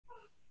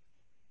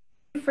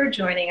for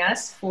joining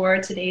us for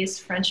today's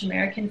French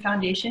American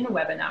Foundation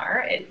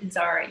webinar. It is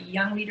our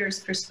Young Leaders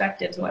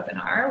Perspectives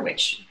webinar,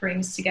 which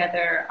brings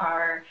together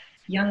our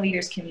young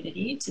leaders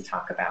community to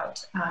talk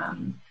about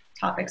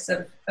topics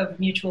of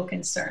mutual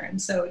concern.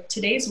 So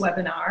today's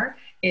webinar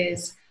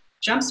is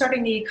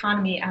Jumpstarting the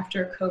Economy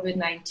After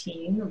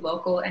COVID-19,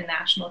 Local and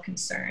National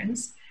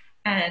Concerns.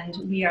 And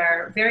we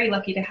are very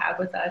lucky to have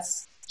with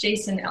us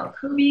Jason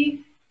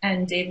Koubi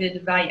and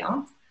David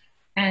Vaillant.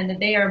 And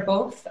they are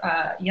both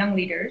young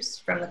leaders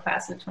from the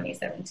class of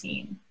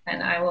 2017.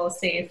 And I will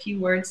say a few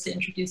words to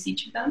introduce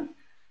each of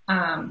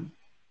them.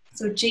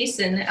 So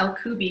Jason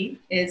Koubi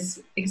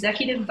is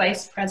Executive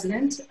Vice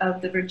President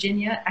of the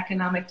Virginia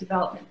Economic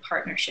Development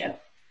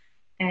Partnership.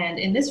 And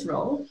in this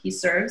role, he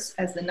serves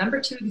as the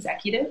 #2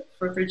 executive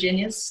for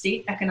Virginia's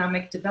State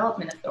Economic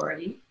Development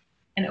Authority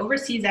and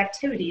oversees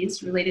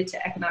activities related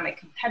to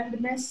economic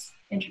competitiveness,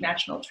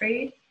 international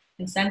trade,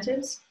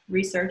 incentives,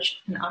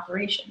 research, and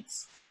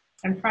operations.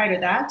 And prior to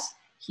that,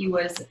 he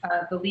was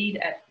the lead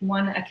at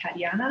One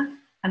Acadiana,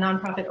 a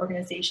nonprofit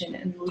organization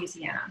in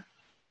Louisiana.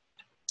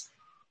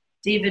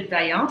 David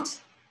Vaillant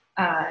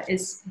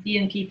is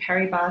BNP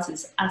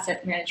Paribas'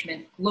 Asset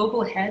Management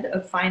Global Head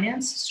of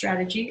Finance,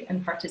 Strategy,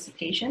 and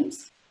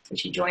Participations,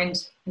 which he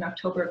joined in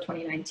October of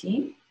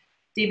 2019.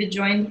 David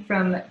joined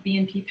from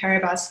BNP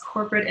Paribas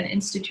Corporate and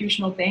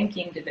Institutional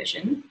Banking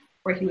Division,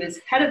 where he was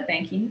head of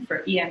banking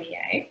for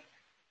EMEA.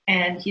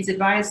 And he's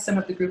advised some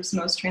of the group's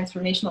most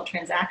transformational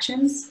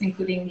transactions,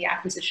 including the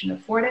acquisition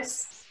of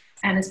Fortis,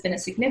 and has been a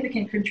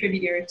significant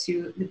contributor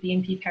to the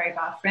BNP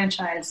Paribas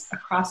franchise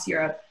across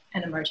Europe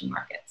and emerging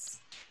markets.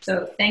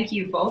 So thank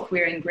you both.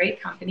 We're in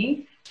great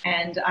company,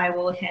 and I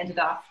will hand it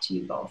off to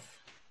you both.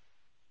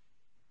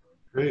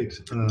 Great.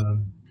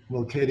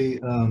 Well, Katie,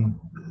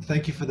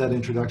 thank you for that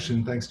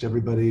introduction. Thanks to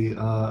everybody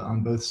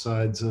on both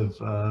sides of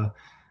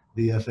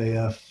the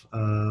FAF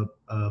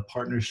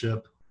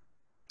partnership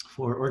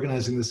for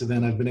organizing this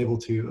event. I've been able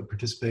to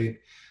participate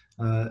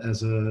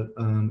as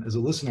a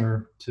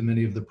listener to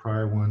many of the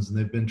prior ones, and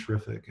they've been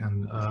terrific.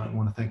 And I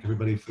want to thank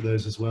everybody for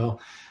those as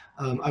well.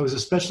 I was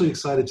especially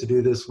excited to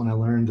do this when I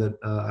learned that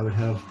I would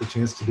have the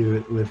chance to do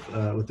it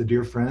with a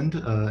dear friend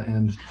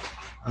and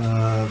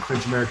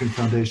French American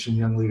Foundation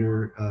Young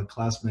Leader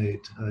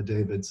classmate,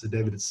 David. So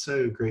David, it's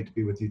so great to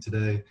be with you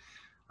today.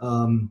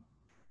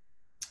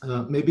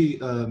 Maybe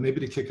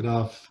to kick it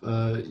off,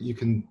 you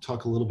can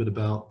talk a little bit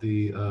about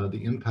the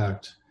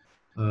impact,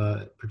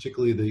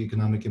 particularly the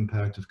economic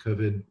impact of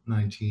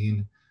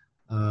COVID-19.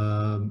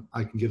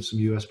 I can give some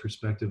U.S.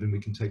 perspective, and we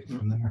can take it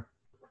from there.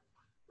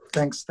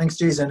 Thanks,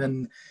 Jason,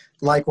 and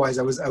likewise,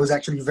 I was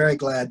actually very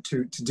glad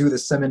to do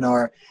this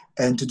seminar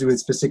and to do it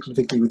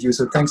specifically with you.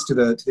 So thanks to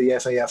the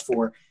FAF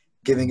for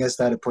giving us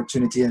that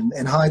opportunity,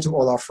 and hi to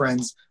all our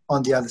friends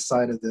on the other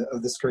side of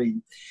the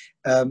screen.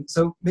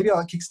 So maybe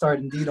I'll kickstart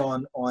indeed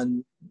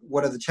on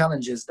what are the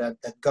challenges that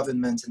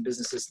governments and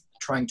businesses are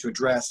trying to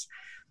address.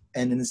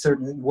 And in a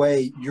certain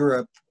way,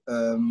 Europe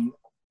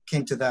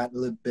came to that a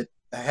little bit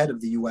ahead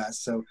of the US.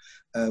 So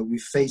we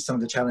faced some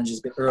of the challenges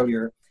a bit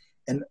earlier.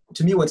 And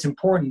to me, what's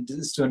important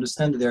is to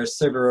understand that there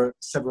are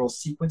several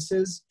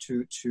sequences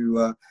to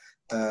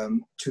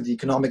the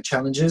economic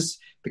challenges,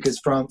 because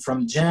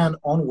from Jan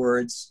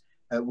onwards,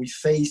 we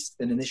faced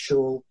an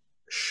initial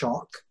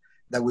shock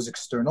that was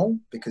external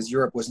because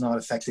Europe was not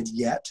affected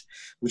yet,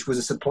 which was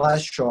a supply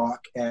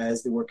shock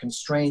as there were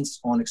constraints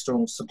on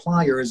external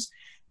suppliers,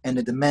 and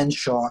a demand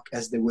shock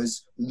as there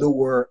was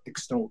lower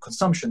external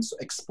consumption, so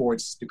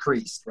exports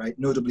decreased, right?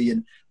 Notably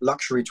in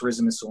luxury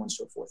tourism and so on and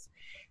so forth.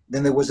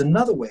 Then there was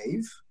another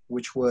wave,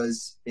 which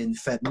was in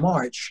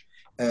March,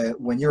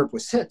 when Europe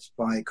was hit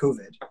by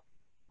COVID.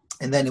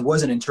 And then it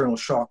was an internal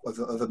shock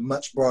of a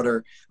much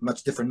broader,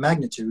 much different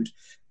magnitude,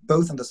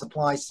 both on the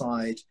supply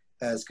side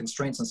as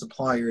constraints on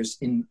suppliers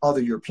in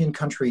other European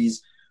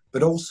countries,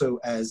 but also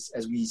as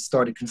we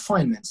started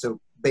confinement. So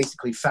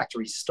basically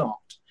factories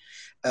stopped,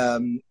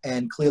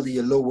 and clearly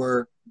a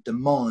lower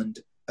demand,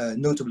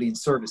 notably in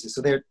services.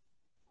 So there are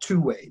two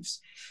waves.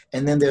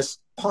 And then there's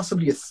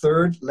possibly a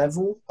third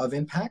level of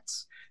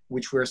impacts,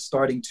 which we're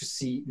starting to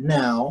see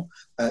now,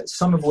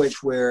 some of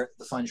which were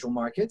the financial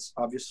markets,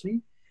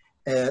 obviously,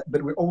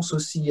 but we're also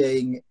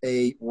seeing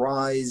a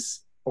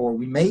rise, or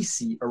we may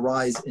see a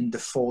rise in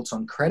defaults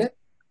on credit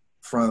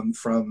from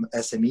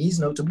SMEs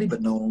notably,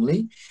 but not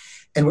only.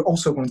 And we're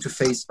also going to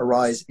face a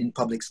rise in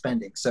public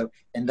spending. So,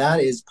 and that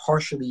is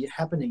partially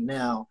happening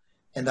now,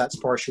 and that's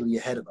partially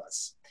ahead of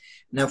us.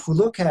 Now, if we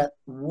look at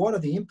what are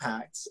the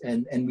impacts,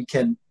 and we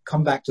can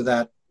come back to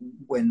that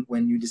when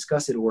you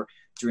discuss it or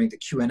during the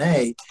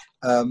Q&A,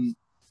 I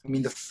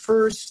mean, the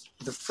first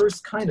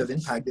kind of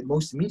impact, the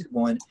most immediate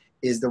one,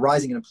 is the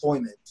rising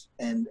unemployment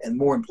and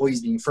more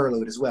employees being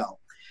furloughed as well,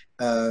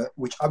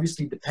 which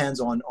obviously depends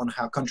on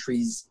how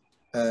countries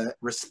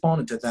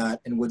responded to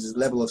that and what is the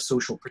level of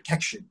social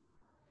protection.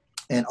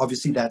 And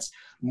obviously that's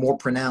more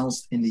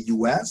pronounced in the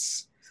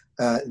US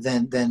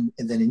than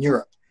in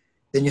Europe.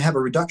 Then you have a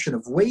reduction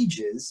of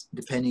wages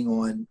depending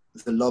on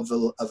the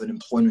level of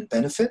unemployment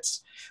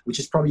benefits, which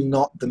is probably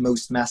not the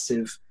most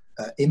massive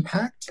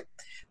impact.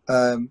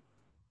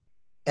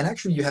 And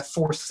actually you have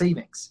forced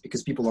savings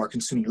because people are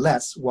consuming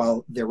less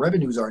while their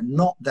revenues are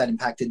not that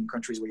impacted in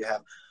countries where you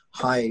have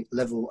high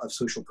level of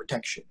social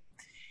protection.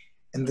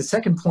 And the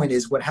second point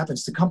is what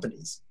happens to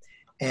companies.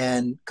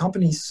 And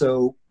companies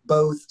saw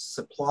both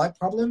supply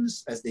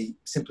problems as they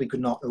simply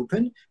could not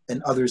open,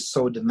 and others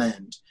saw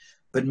demand.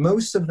 But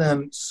most of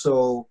them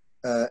saw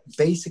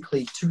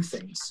basically two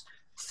things.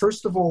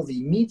 First of all, the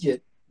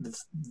immediate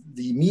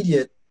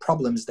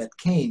problems that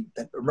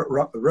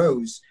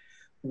arose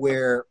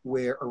were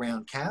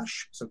around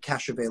cash, so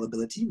cash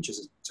availability, which is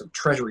a sort of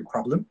treasury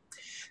problem,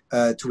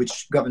 to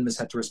which governments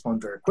had to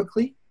respond very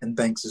quickly, and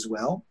banks as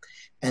well.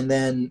 And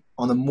then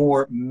on a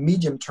more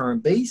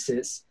medium-term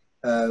basis,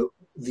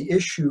 the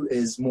issue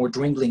is more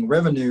dwindling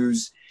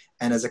revenues,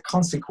 and as a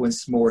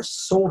consequence, more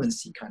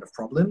solvency kind of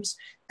problems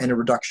and a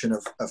reduction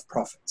of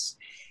profits.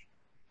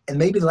 And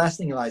maybe the last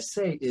thing I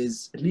say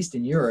is, at least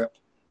in Europe,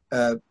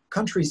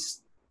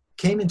 countries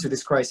came into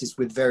this crisis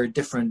with very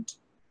different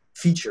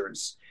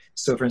features.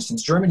 So for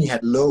instance, Germany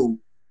had low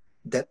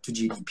debt to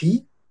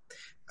GDP,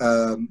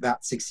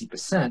 about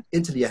 60%,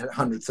 Italy had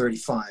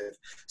 135.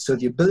 So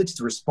the ability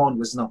to respond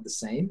was not the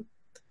same,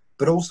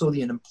 but also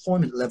the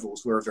unemployment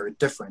levels were very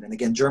different. And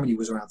again, Germany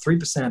was around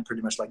 3%,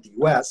 pretty much like the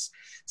US.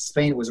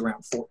 Spain was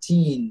around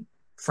 14,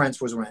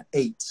 France was around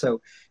 8.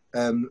 So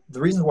the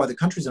reason why the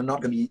countries are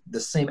not going to be the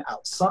same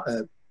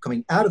outside,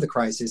 coming out of the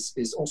crisis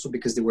is also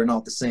because they were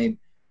not the same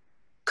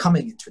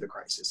coming into the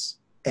crisis.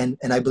 And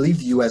I believe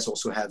the US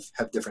also have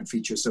different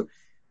features. So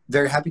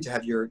very happy to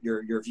have your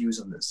views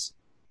on this.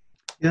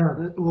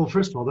 Yeah, well,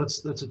 first of all,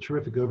 that's a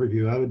terrific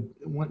overview.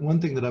 One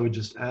thing that I would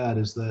just add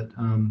is that,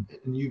 and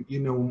you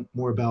know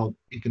more about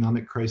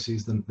economic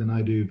crises than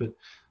I do, but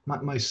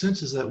my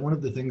sense is that one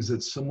of the things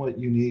that's somewhat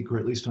unique, or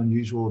at least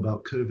unusual,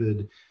 about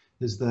COVID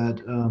is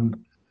that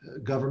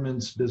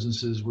governments,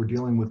 businesses were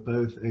dealing with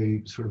both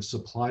a sort of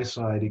supply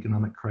side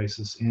economic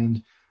crisis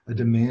and a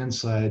demand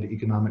side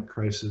economic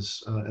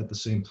crisis at the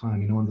same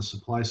time. You know, on the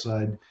supply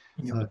side,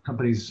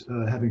 companies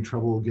having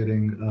trouble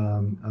getting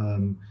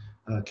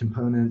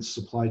components,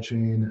 supply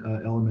chain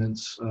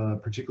elements,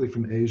 particularly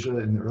from Asia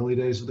in the early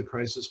days of the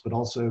crisis, but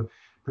also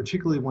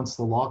particularly once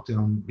the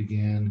lockdown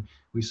began,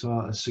 we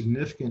saw a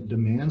significant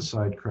demand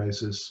side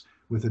crisis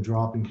with a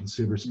drop in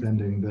consumer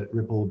spending that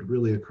rippled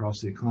really across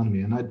the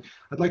economy. And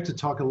I'd like to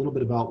talk a little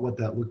bit about what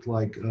that looked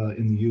like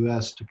in the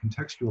U.S. to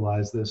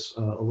contextualize this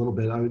a little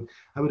bit. I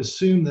would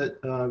assume that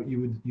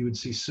you would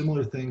see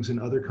similar things in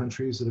other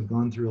countries that have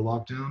gone through a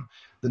lockdown.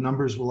 The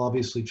numbers will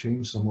obviously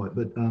change somewhat,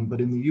 but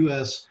in the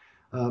U.S.,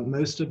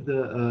 most of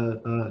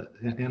the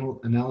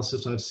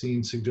analysis I've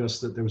seen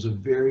suggests that there was a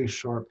very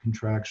sharp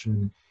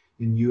contraction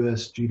in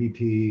U.S.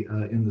 GDP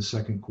in the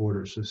second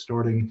quarter. So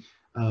starting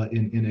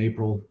in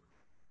April,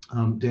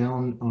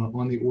 down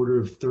on the order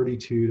of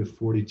 32 to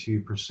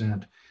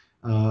 42%,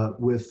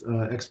 with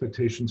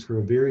expectations for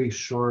a very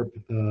sharp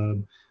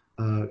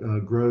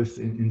growth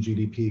in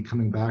GDP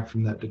coming back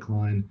from that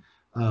decline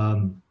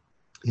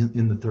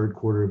in the third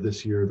quarter of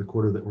this year, the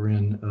quarter that we're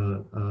in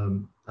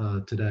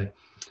today.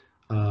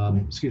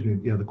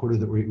 The quarter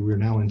that we're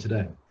now in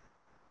today.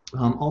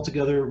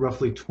 Altogether,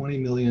 roughly 20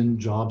 million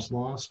jobs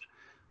lost.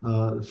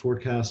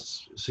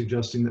 Forecasts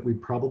suggesting that we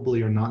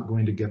probably are not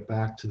going to get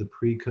back to the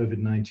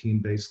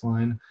pre-COVID-19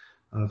 baseline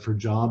for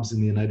jobs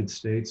in the United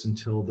States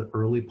until the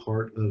early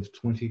part of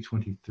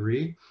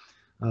 2023.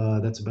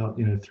 That's about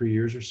 3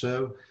 years or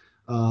so.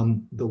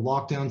 The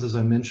lockdowns, as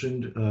I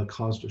mentioned,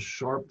 caused a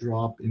sharp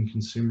drop in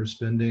consumer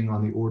spending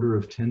on the order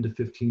of 10 to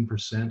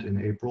 15%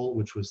 in April,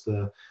 which was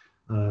the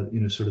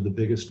sort of the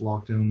biggest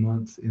lockdown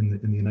month in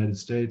the United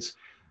States.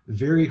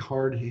 Very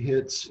hard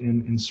hits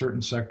in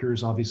certain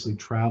sectors, obviously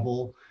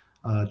travel,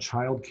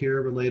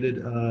 childcare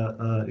related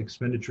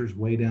expenditures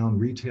way down,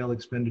 retail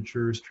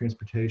expenditures,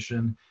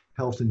 transportation,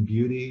 health and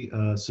beauty.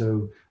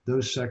 So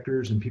those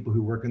sectors and people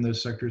who work in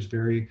those sectors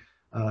very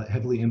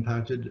heavily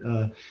impacted.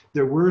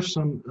 There were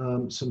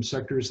some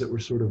sectors that were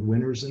sort of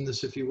winners in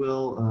this, if you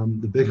will.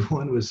 The big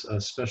one was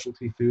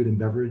specialty food and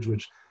beverage,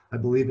 which I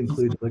believe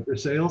includes liquor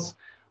sales.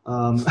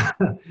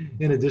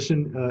 In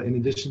addition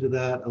to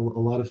that, a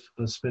lot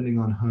of spending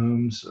on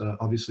homes,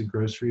 obviously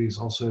groceries,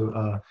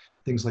 also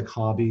things like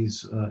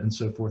hobbies and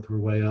so forth were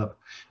way up.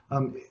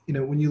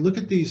 When you look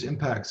at these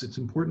impacts, it's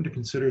important to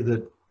consider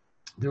that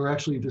there were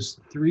actually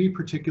just 3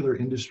 particular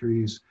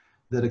industries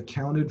that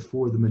accounted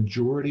for the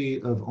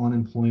majority of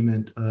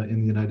unemployment in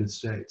the United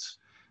States.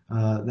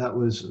 That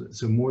was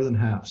so more than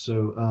half.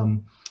 So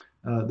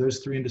those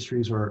 3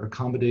 industries are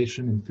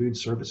accommodation and food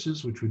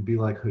services, which would be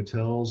like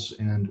hotels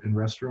and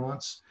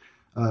restaurants,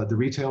 the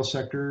retail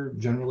sector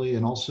generally,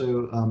 and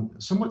also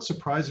somewhat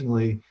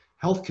surprisingly,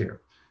 healthcare.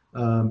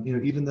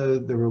 Even though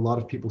there were a lot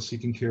of people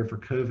seeking care for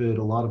COVID,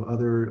 a lot of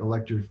other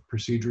elective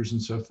procedures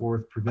and so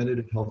forth,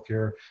 preventative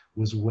healthcare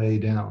was way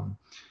down.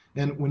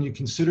 And when you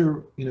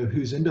consider,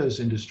 who's in those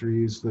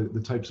industries,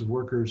 the types of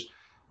workers,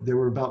 there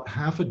were about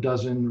half a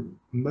dozen,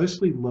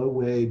 mostly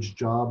low-wage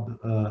job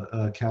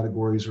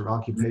categories or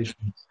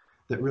occupations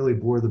that really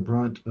bore the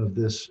brunt of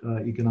this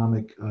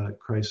economic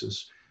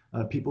crisis.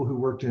 people who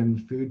worked in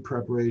food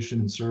preparation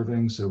and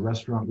serving, so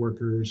restaurant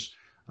workers,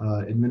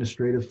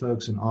 administrative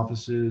folks in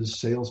offices,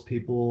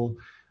 salespeople,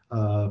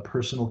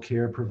 personal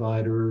care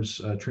providers,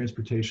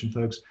 transportation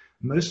folks,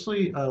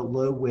 mostly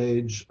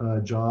low-wage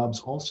jobs.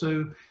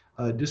 Also,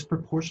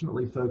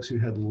 disproportionately folks who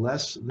had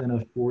less than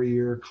a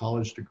 4-year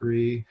college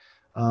degree,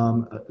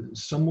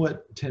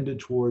 somewhat tended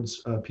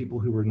towards people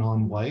who were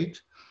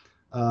non-white.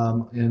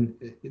 And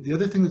the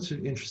other thing that's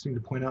interesting to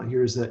point out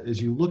here is that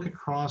as you look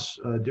across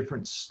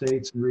different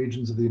states and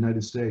regions of the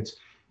United States,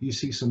 you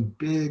see some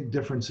big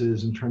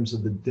differences in terms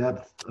of the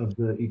depth of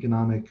the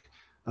economic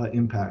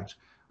impact.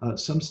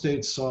 Some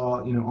states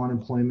saw,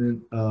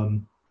 unemployment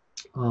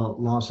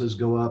losses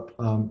go up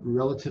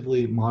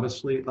relatively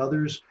modestly.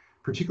 Others,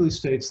 particularly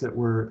states that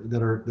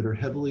are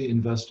heavily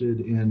invested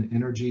in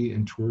energy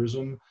and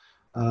tourism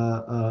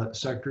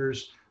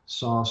sectors,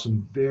 saw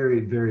some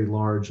very, very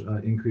large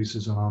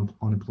increases on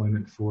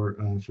unemployment for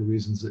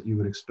reasons that you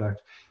would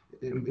expect.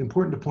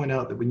 Important to point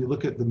out that when you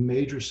look at the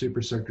major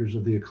super sectors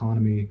of the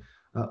economy,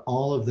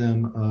 all of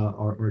them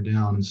are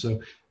down. And so,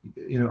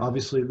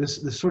 obviously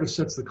this sort of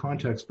sets the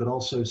context, but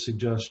also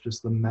suggests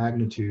just the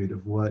magnitude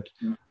of what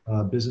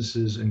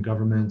businesses and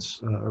governments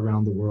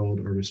around the world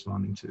are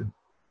responding to.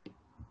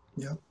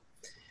 Yeah.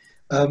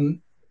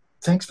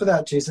 Thanks for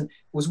that, Jason.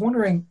 I was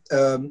wondering,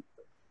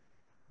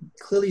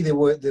 clearly there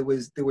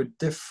were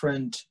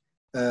different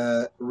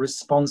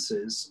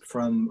responses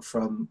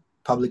from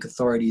public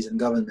authorities and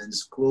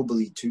governments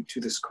globally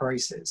to this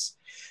crisis,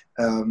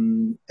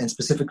 and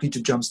specifically to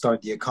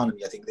jumpstart the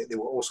economy. I think that there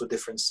were also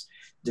different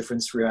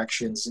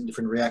reactions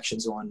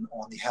on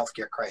the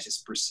healthcare crisis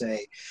per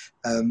se.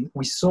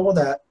 We saw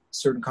that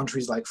certain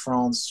countries like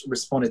France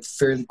responded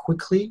fairly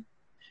quickly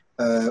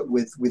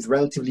with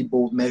relatively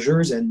bold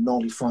measures, and not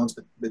only France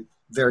but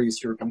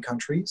various European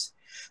countries.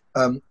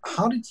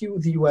 How did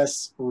the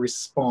US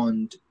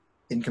respond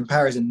in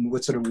comparison?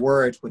 What sort of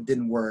worked, what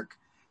didn't work,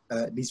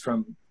 at least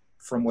from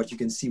what you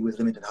can see with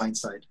limited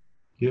hindsight?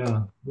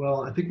 Yeah,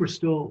 well, I think we're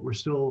still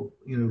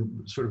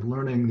sort of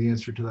learning the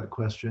answer to that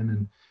question,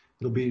 and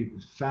it'll be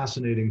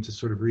fascinating to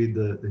sort of read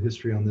the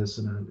history on this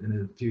in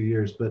a few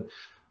years. But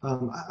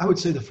I would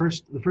say the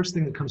first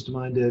thing that comes to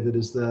mind, David,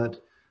 is that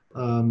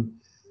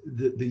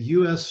the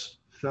US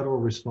federal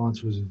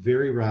response was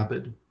very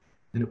rapid,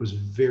 and it was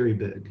very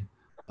big.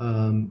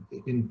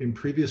 In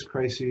previous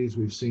crises,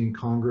 we've seen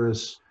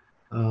Congress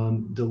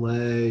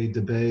delay,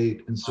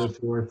 debate, and so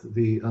forth.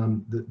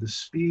 The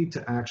speed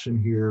to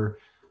action here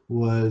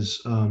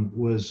was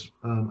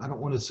I don't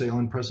want to say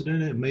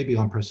unprecedented. It may be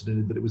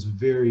unprecedented, but it was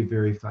very,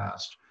 very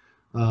fast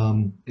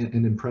and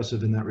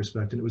impressive in that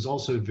respect. And it was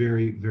also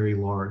very, very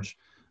large.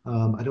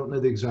 I don't know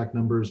the exact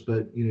numbers,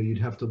 but you'd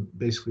have to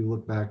basically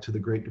look back to the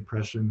Great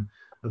Depression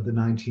of the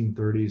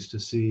 1930s to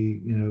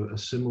see a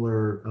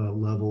similar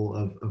level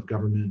of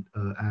government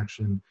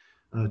action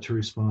to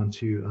respond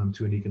to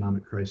an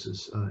economic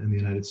crisis in the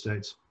United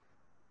States.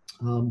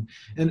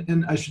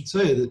 And I should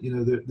say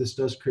that this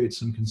does create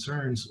some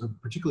concerns,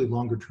 particularly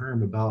longer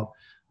term, about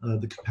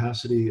the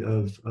capacity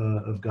of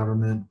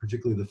government,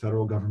 particularly the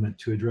federal government,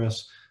 to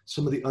address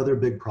some of the other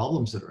big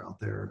problems that are out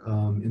there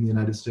in the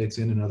United States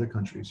and in other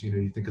countries.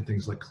 You think of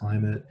things like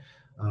climate,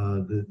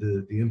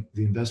 the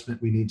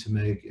investment we need to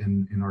make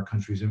in our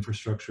country's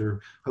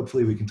infrastructure.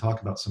 Hopefully we can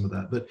talk about some of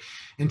that. But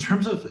in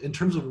terms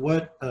of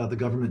what the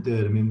government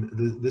did, I mean,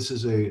 this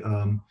is there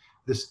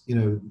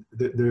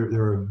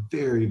are a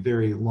very,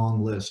 very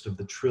long list of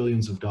the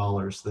trillions of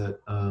dollars that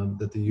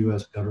the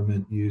U.S.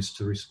 government used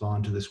to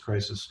respond to this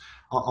crisis.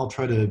 I'll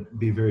try to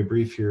be very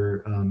brief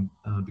here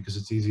because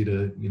it's easy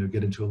to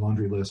get into a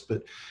laundry list.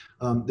 But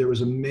there was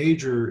a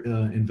major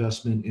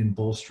investment in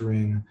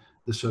bolstering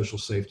the social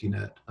safety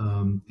net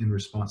in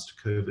response to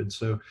COVID.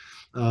 So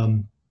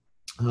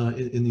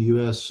in the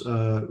U.S.,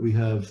 we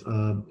have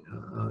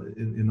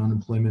an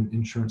unemployment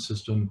insurance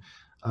system.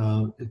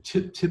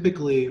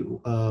 Typically,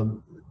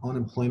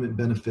 unemployment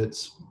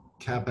benefits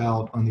cap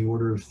out on the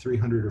order of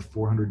 $300 or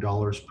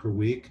 $400 per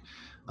week.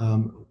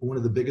 One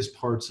of the biggest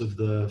parts of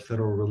the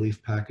federal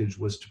relief package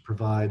was to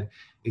provide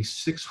a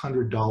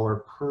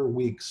 $600 per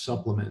week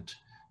supplement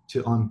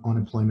to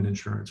unemployment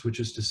insurance, which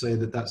is to say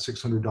that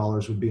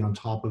 $600 would be on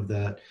top of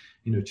that,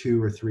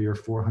 $200 or $300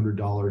 or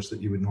 $400 that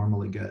you would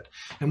normally get.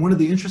 And one of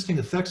the interesting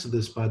effects of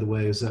this, by the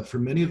way, is that for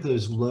many of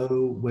those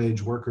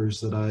low-wage workers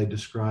that I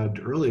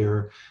described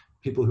earlier,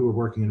 people who were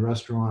working in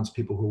restaurants,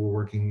 people who were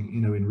working,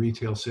 in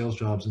retail sales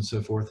jobs and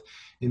so forth,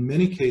 in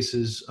many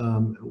cases,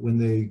 when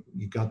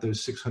you got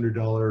those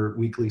 $600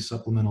 weekly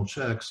supplemental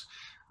checks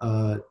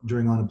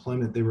during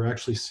unemployment, they were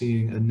actually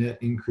seeing a net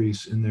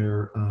increase in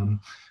their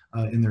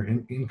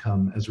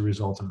income as a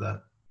result of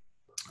that.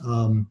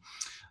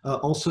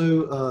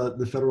 Also,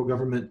 the federal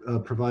government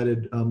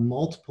provided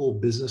multiple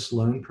business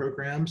loan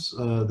programs.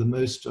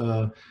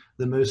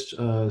 The most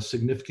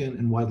significant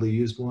and widely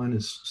used one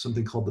is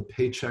something called the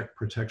Paycheck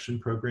Protection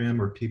Program,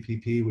 or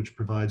PPP, which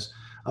provides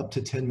up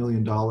to $10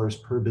 million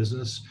per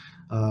business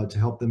to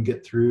help them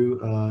get through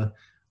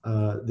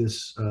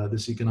this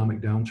economic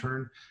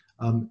downturn.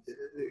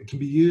 It can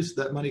be used,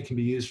 that money can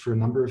be used for a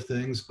number of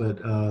things, but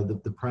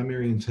the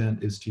primary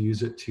intent is to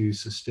use it to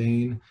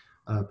sustain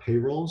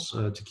payrolls,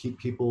 to keep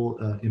people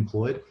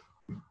employed.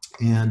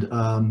 And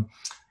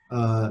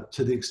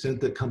to the extent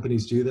that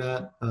companies do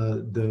that,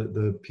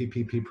 the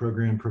PPP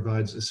program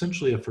provides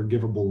essentially a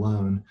forgivable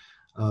loan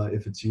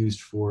if it's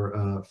used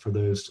for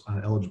those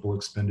eligible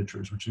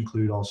expenditures, which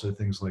include also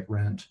things like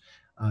rent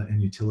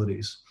and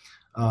utilities.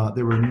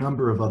 There were a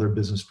number of other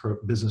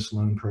business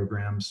loan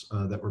programs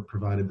that were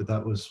provided, but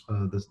that was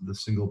the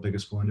single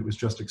biggest one. It was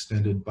just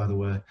extended, by the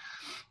way,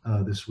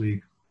 this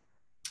week.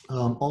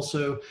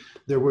 Also,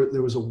 there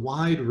was a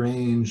wide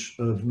range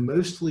of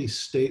mostly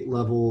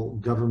state-level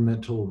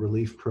governmental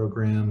relief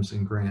programs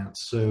and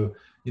grants. So,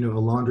 a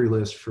laundry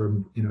list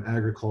from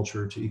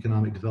agriculture to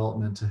economic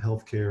development to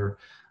healthcare,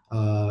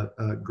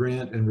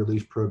 grant and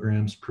relief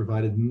programs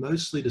provided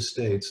mostly to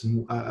states.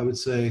 And I would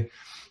say,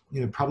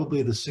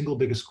 probably the single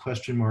biggest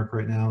question mark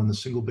right now and the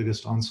single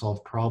biggest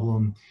unsolved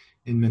problem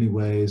in many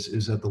ways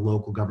is at the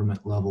local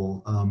government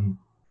level.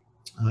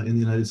 In the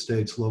United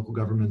States, local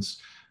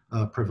governments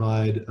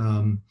provide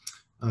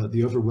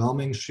the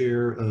overwhelming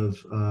share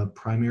of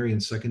primary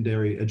and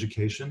secondary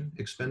education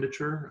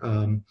expenditure.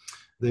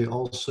 They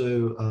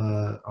also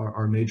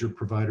are major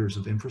providers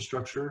of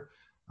infrastructure.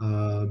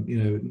 When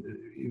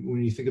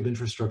you think of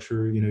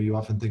infrastructure, you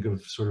often think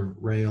of sort of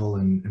rail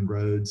and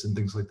roads and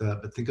things like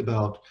that, but think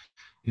about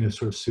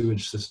sort of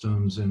sewage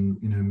systems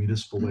and,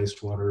 municipal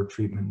wastewater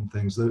treatment and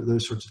things.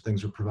 Those sorts of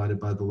things are provided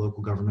by the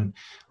local government.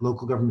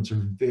 Local governments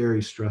are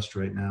very stressed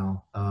right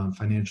now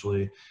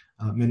financially.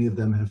 Many of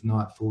them have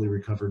not fully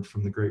recovered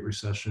from the Great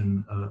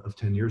Recession of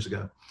 10 years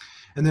ago.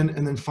 And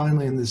then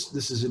finally, and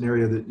this is an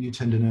area that you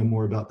tend to know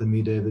more about than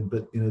me, David,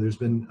 but there's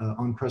been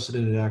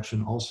unprecedented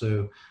action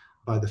also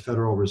by the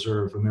Federal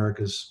Reserve,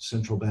 America's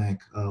central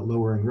bank,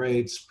 lowering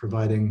rates,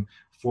 providing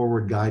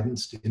forward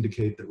guidance to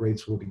indicate that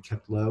rates will be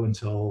kept low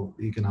until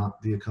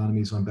the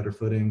economy is on better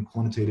footing,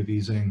 quantitative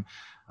easing,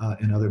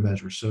 and other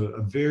measures. So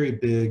a very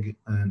big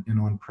and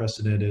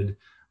unprecedented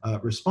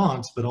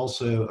response, but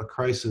also a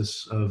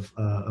crisis of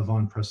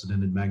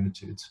unprecedented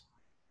magnitudes.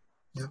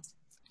 Yeah.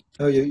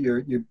 Oh,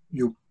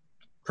 you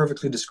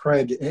perfectly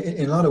described it.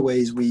 In a lot of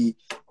ways, what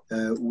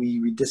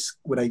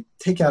I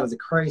take out of the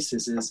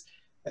crisis is,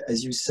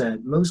 as you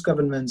said, most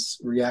governments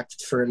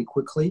reacted fairly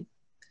quickly.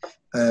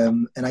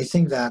 And I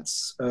think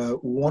that's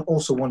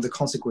also one of the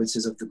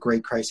consequences of the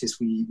great crisis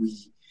we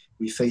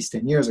faced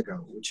 10 years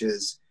ago, which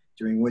is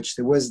during which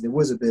there was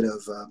a bit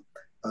of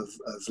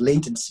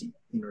latency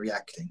in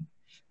reacting.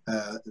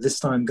 This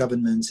time,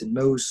 governments in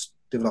most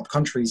developed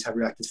countries have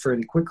reacted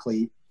fairly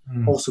quickly,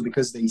 also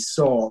because they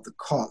saw the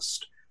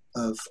cost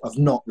of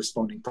not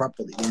responding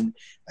properly. And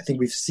I think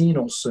we've seen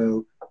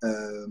also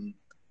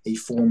a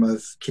form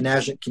of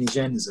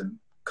Keynesianism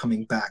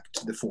coming back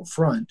to the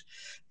forefront.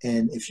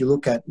 And if you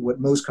look at what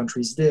most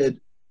countries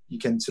did, you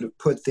can sort of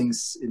put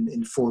things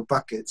in four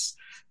buckets.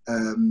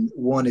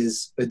 One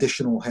is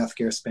additional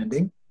healthcare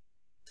spending,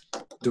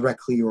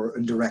 directly or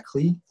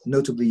indirectly,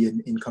 notably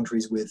in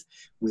countries with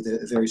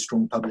a very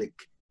strong public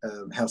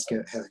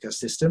healthcare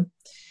system.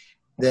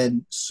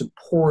 Then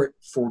support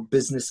for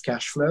business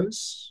cash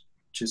flows,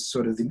 which is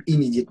sort of the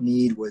immediate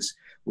need was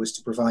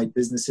to provide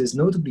businesses,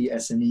 notably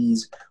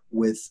SMEs,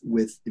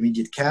 with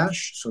immediate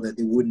cash so that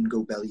they wouldn't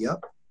go belly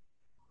up.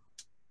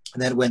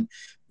 And that went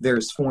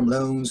various form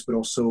loans, but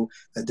also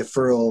a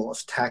deferral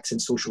of tax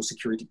and social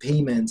security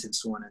payments and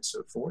so on and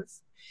so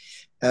forth.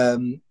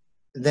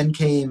 Then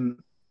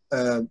came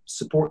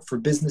support for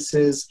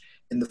businesses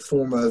in the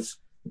form of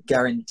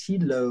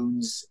guaranteed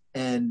loans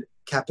and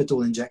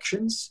capital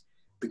injections,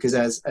 because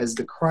as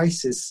the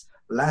crisis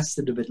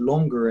lasted a bit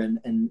longer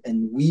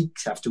and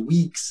weeks after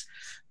weeks,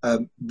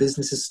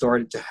 businesses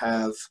started to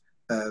have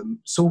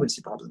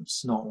solvency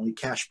problems, not only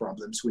cash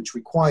problems, which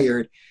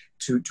required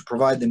to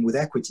provide them with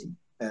equity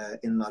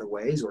in a lot of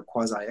ways, or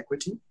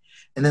quasi-equity.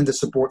 And then the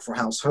support for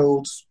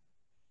households,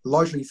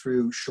 largely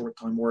through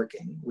short-time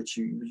working, which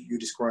you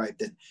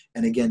described,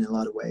 and again in a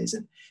lot of ways.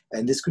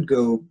 And this could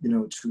go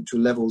to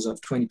levels of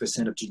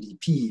 20% of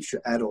GDP if you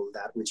add all of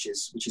that, which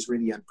is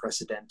really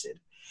unprecedented.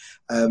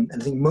 And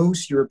I think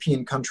most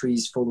European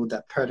countries followed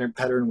that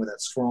pattern, whether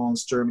that's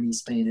France, Germany,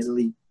 Spain,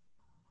 Italy,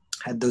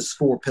 had those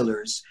four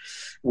pillars.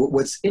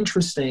 What's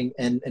interesting,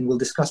 and we'll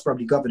discuss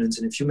probably governance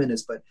in a few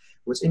minutes, but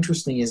what's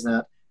interesting is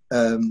that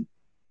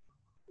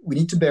we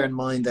need to bear in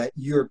mind that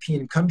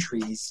European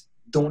countries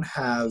don't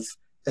have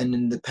an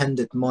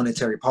independent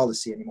monetary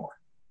policy anymore,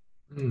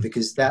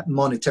 because that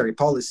monetary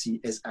policy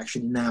is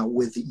actually now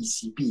with the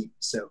ECB,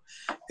 so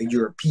a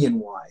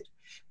European-wide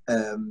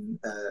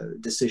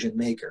decision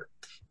maker.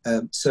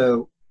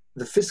 So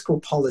the fiscal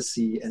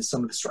policy and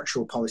some of the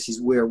structural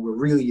policies were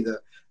really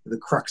the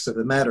crux of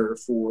the matter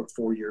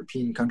for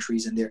European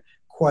countries, and they're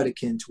quite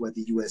akin to what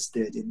the US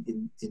did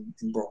in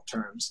broad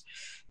terms.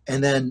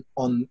 And then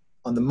on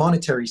the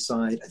monetary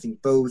side, I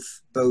think both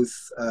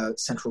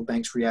central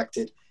banks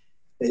reacted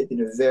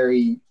in a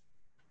very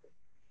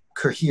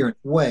coherent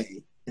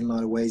way, in a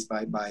lot of ways,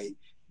 by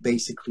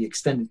basically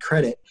extended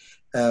credit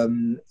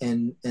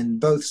and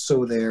both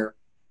saw their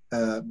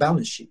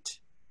balance sheet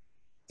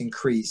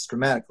increase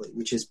dramatically,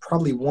 which is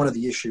probably one of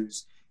the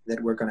issues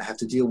that we're going to have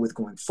to deal with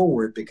going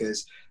forward,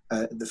 because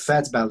the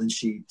Fed's balance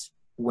sheet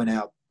went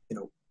out,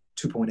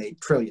 2.8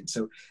 trillion.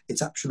 So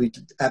it's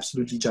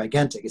absolutely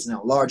gigantic. It's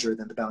now larger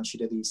than the balance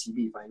sheet of the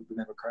ECB, if I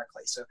remember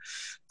correctly. So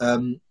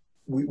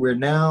we're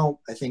now,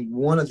 I think,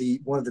 one of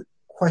the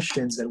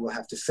questions that we'll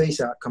have to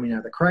face coming out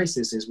of the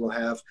crisis is we'll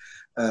have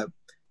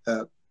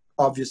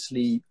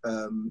obviously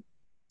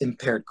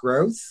impaired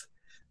growth,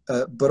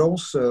 but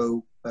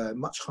also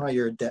much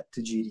higher debt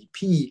to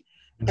GDP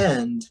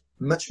and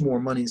much more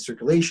money in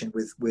circulation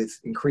with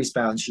increased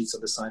balance sheets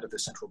on the side of the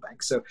central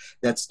bank. So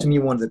that's, to me,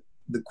 one of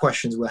the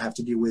questions we'll have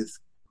to deal with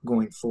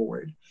going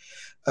forward.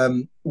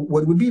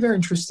 What would be very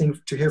interesting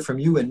to hear from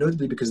you, and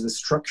notably because the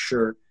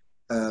structure,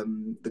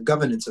 the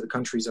governance of the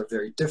countries are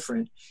very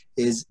different,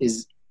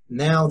 is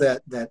now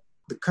that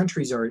the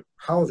countries are,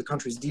 how are the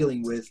countries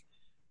dealing with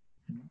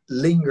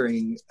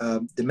lingering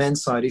demand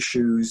side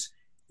issues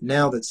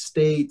now that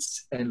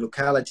states and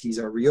localities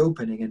are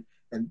reopening,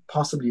 and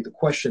possibly the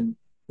question,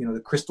 the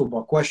crystal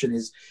ball question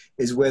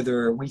is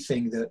whether we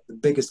think that the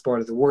biggest part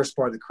of the worst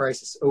part of the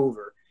crisis is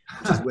over,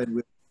 which is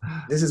when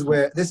this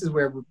is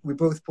where we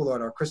both pull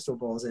out our crystal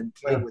balls and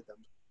play with them.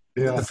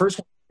 Yeah. The first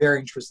one is very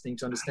interesting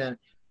to understand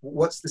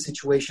what's the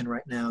situation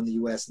right now in the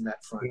US in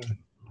that front.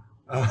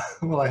 Yeah.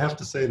 Well, I have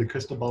to say the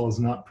crystal ball is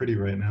not pretty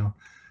right now.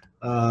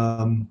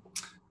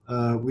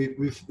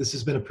 This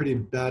has been a pretty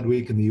bad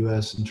week in the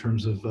US in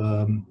terms of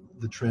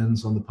the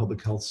trends on the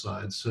public health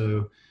side.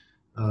 So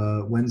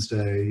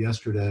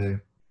yesterday,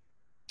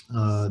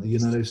 the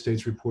United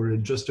States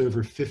reported just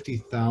over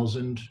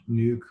 50,000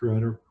 new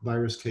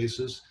coronavirus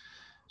cases.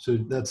 So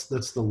that's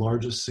the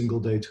largest single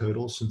day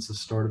total since the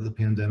start of the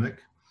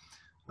pandemic.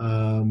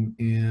 Our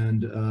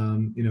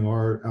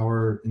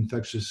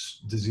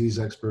infectious disease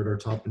expert, our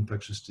top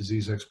infectious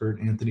disease expert,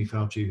 Anthony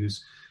Fauci,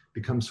 who's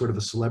become sort of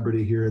a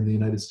celebrity here in the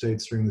United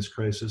States during this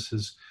crisis,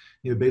 has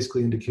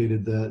basically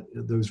indicated that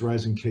those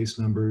rising case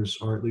numbers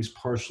are at least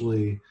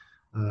partially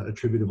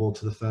attributable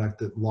to the fact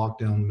that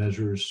lockdown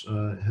measures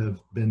have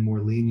been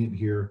more lenient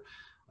here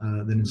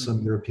than in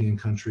some European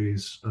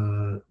countries,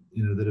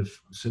 that have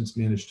since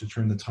managed to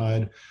turn the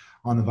tide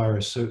on the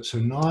virus. So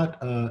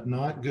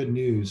not good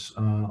news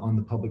on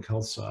the public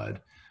health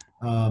side.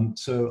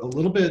 So a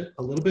little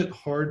bit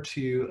hard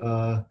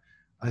to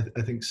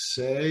I think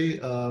say,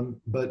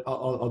 but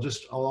I'll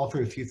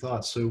offer a few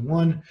thoughts. So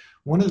one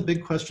of the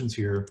big questions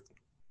here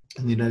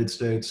in the United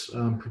States,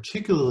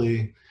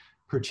 particularly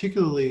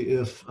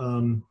if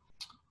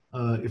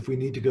we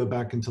need to go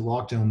back into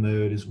lockdown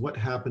mode, is what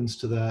happens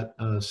to that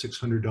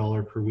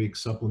 $600 per week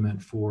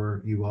supplement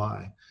for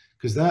UI,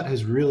 because that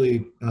has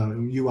really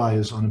UI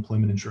is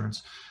unemployment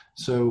insurance.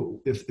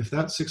 So if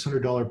that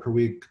 $600 per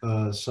week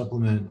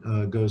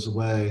supplement goes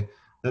away,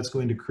 that's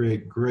going to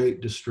create great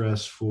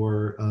distress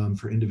for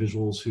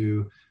individuals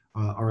who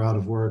are out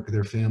of work,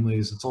 their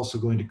families. It's also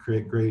going to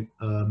create great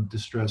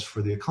distress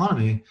for the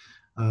economy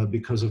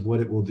because of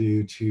what it will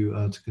do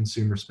to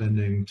consumer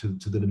spending,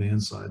 to the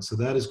demand side. So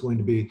that is going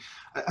to be,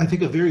 I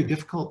think, a very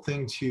difficult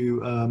thing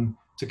to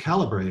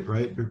calibrate,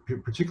 right?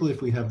 Particularly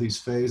if we have these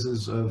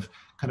phases of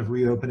kind of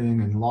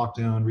reopening and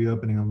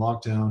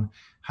lockdown.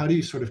 How do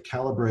you sort of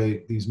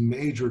calibrate these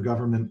major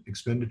government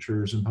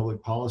expenditures and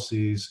public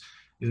policies,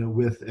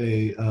 with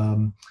a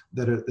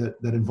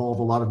that involve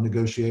a lot of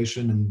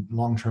negotiation and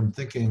long-term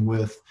thinking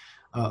with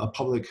a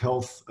public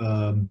health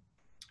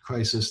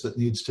crisis that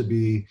needs to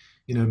be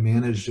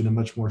managed in a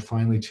much more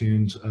finely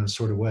tuned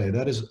sort of way?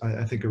 That is,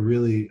 I think, a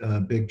really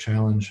big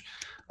challenge.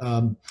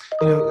 I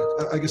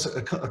guess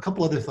a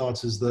couple other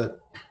thoughts is that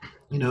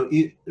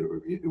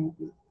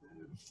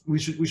we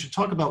should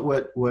talk about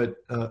what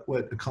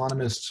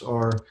economists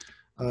are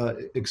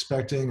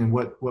expecting and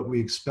what we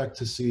expect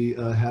to see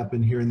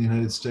happen here in the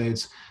United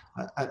States.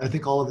 I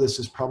think all of this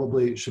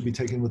should be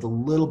taken with a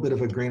little bit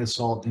of a grain of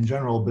salt in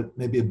general, but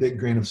maybe a big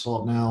grain of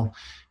salt now,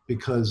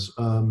 because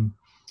of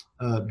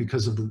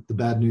the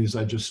bad news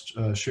I just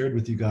shared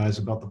with you guys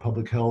about the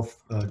public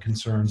health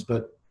concerns.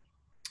 But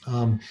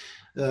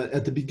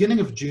at the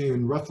beginning of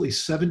June, roughly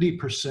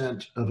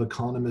 70% of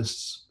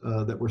economists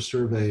that were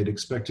surveyed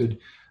expected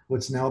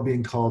what's now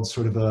being called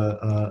sort of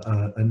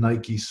a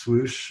Nike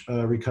swoosh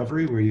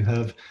recovery, where you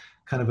have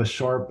kind of a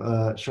sharp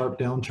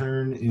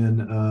downturn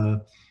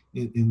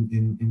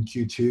in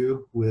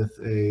Q2 with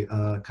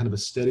a kind of a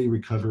steady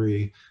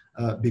recovery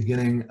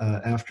beginning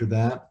after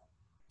that,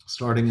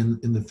 starting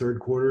in the third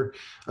quarter.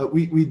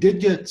 We did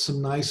get some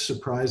nice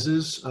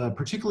surprises,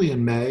 particularly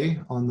in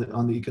May on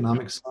the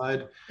economic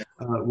side,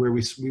 where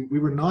we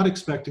were not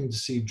expecting to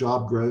see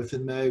job growth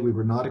in May. We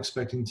were not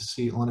expecting to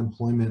see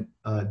unemployment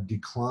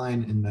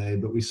decline in May,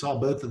 but we saw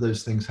both of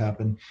those things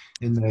happen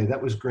in May.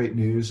 That was great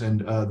news.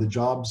 And the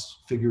jobs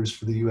figures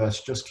for the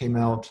US just came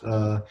out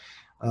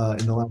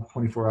in the last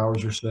 24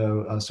 hours or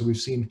so. So we've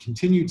seen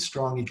continued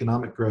strong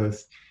economic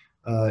growth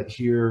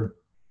here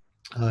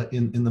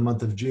in the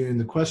month of June.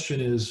 The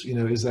question is,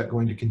 is that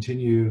going to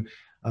continue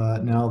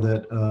now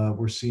that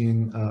we're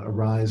seeing a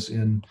rise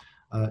in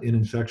in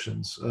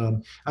infections.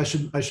 I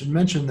should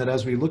mention that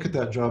as we look at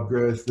that job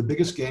growth, the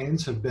biggest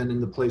gains have been in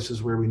the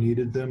places where we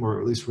needed them, or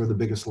at least where the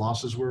biggest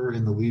losses were,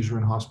 in the leisure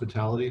and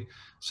hospitality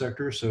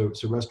sector, so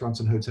restaurants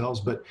and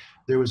hotels. But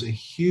there was a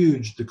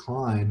huge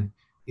decline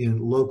in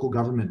local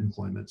government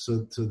employment.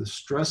 So the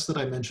stress that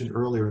I mentioned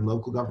earlier in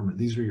local government,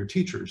 these are your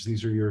teachers,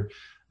 these are your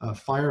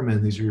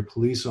firemen, these are your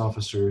police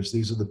officers,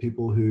 these are the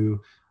people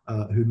who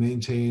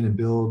maintain and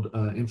build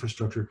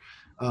infrastructure.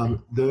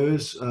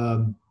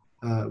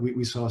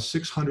 We saw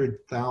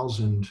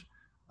 600,000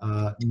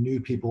 new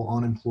people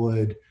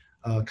unemployed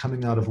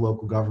coming out of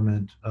local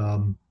government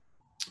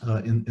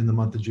in the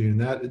month of June.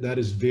 That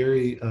is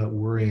very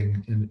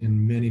worrying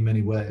in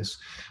many ways.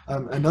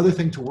 Another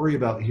thing to worry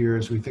about here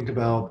as we think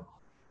about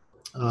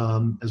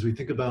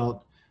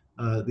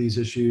these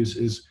issues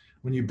is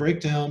when you break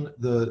down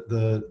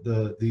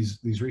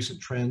these recent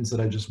trends that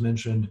I just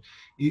mentioned,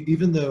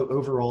 even though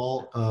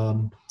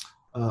overall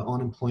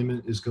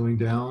unemployment is going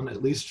down,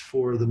 at least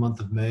for the month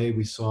of May,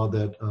 we saw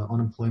that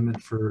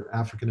unemployment for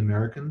African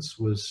Americans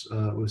was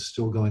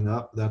still going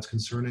up. That's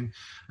concerning.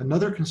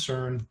 Another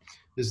concern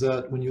is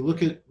that when you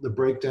look at the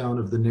breakdown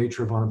of the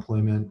nature of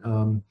unemployment,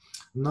 I'm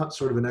not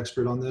sort of an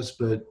expert on this,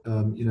 but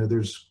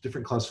there's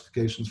different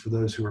classifications for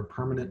those who are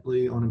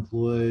permanently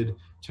unemployed,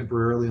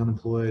 temporarily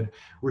unemployed.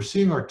 We're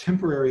seeing our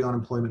temporary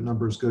unemployment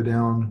numbers go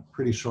down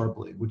pretty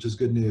sharply, which is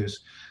good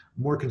news.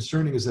 More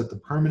concerning is that the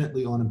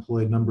permanently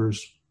unemployed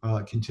numbers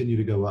continue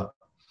to go up.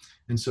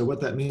 And so what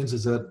that means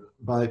is that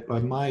by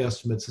my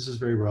estimates, this is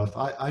very rough,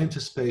 I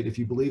anticipate, if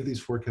you believe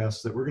these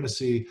forecasts, that we're going to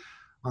see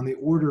on the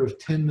order of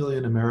 10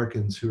 million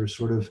Americans who are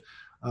sort of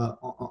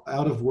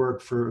out of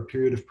work for a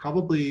period of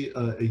probably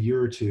a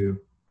year or two,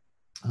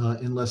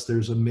 unless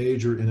there's a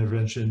major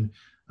intervention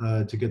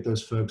to get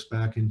those folks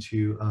back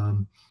into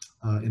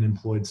an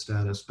employed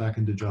status, back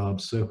into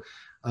jobs. So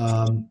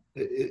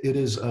it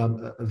is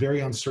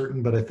very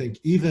uncertain, but I think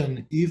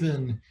even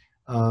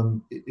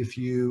if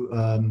you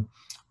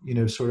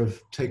sort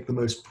of take the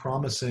most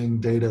promising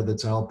data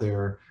that's out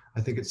there, I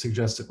think it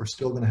suggests that we're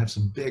still going to have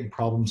some big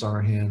problems on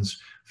our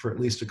hands for at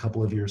least a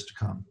couple of years to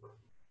come.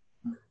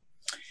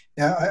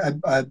 Yeah,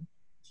 I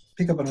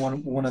pick up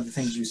on one of the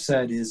things you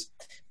said is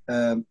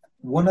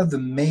one of the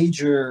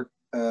major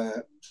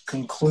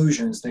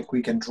conclusions that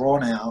we can draw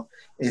now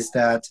is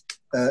that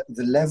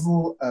the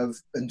level of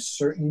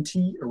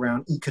uncertainty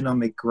around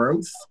economic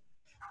growth,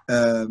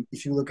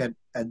 if you look at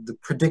the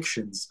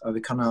predictions of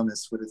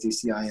economists, whether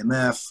it's the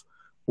IMF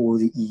or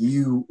the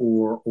EU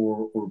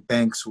or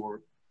banks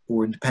or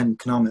independent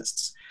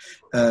economists,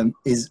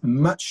 is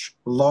much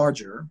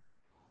larger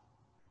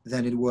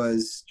than it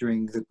was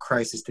during the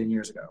crisis 10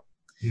 years ago.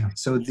 Yeah.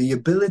 So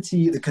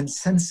the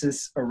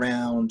consensus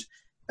around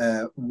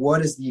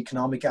what is the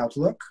economic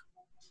outlook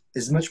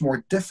is much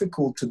more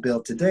difficult to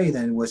build today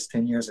than it was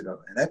 10 years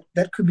ago. And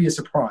that could be a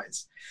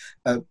surprise.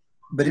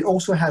 But it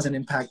also has an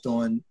impact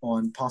on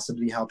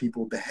possibly how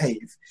people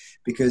behave.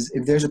 Because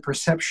if there's a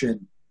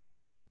perception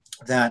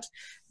that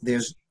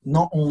there's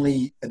not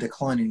only a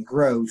decline in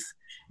growth,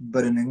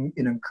 but an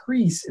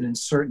increase in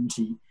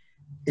uncertainty,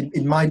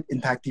 it might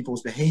impact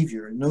people's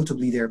behavior,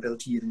 notably their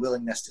ability and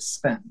willingness to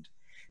spend.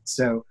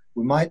 So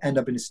we might end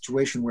up in a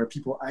situation where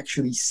people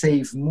actually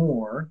save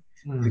more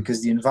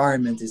because the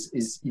environment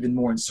is even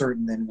more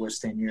uncertain than it was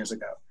 10 years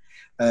ago.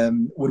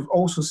 What we've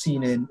also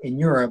seen in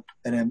Europe,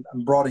 and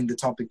I'm broadening the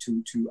topic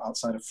to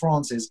outside of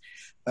France, is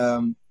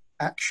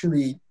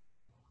actually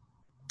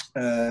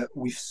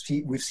we've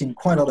seen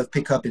quite a lot of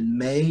pickup in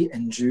May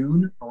and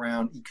June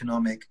around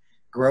economic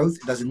growth.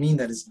 It doesn't mean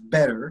that it's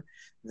better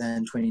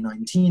than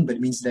 2019, but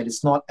it means that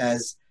it's not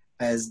as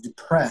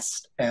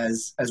depressed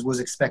as was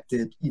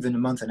expected even a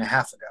month and a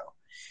half ago.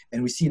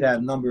 And we see that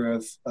a number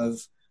of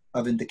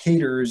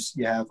indicators.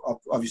 You have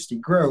obviously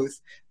growth,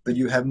 but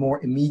you have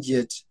more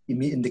immediate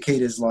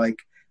indicators like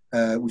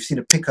we've seen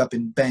a pickup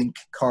in bank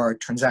card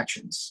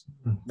transactions,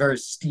 very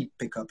steep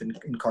pickup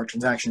in card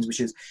transactions, which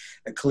is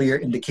a clear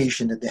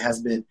indication that there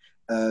has been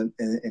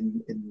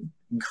an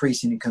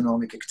increase in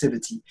economic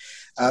activity.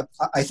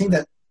 I think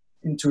that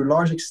to a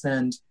large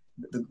extent,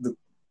 the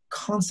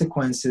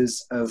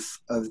consequences of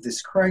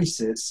this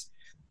crisis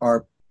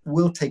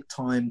will take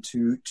time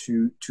to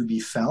be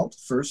felt,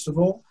 first of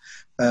all,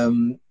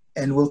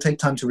 and will take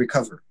time to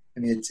recover. I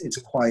mean, it's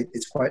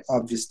quite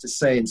obvious to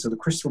say, and so the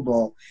crystal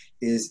ball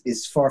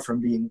is far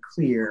from being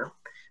clear.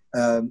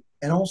 And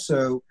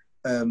also,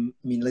 I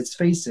mean, let's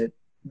face it,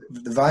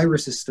 the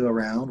virus is still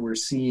around. We're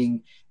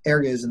seeing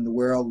areas in the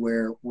world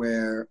where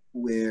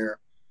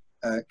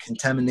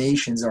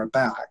contaminations are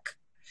back,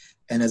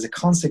 and as a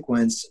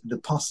consequence, the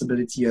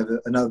possibility of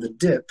another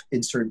dip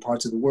in certain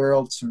parts of the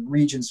world, certain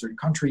regions, certain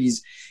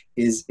countries,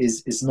 is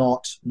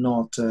not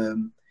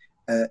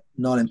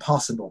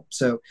impossible.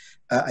 So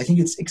I think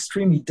it's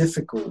extremely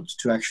difficult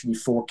to actually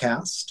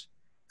forecast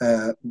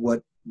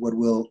what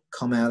will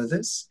come out of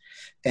this.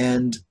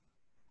 And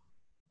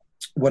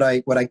what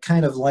I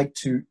kind of like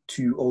to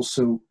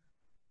also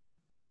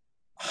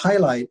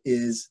highlight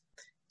is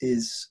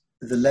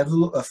the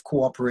level of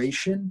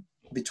cooperation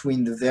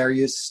between the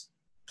various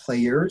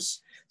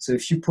players. So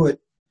if you put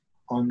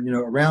on,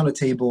 around a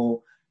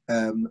table,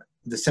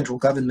 the central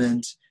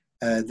government,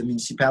 the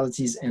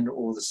municipalities and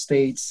or the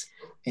states,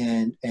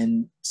 and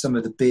some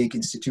of the big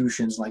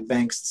institutions like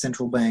banks, the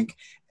central bank,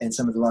 and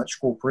some of the large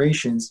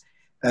corporations,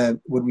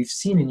 what we've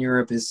seen in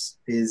Europe is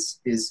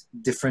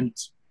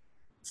different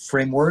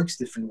frameworks,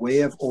 different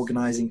way of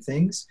organizing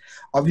things.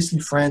 Obviously,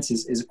 France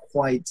is a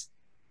quite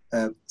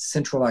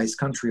centralized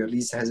country, or at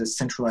least has a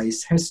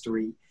centralized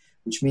history,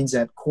 which means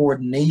that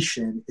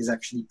coordination is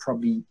actually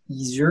probably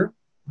easier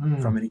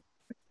from an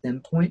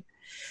standpoint.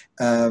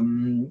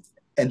 And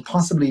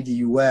possibly the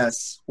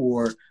US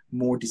or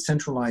more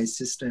decentralized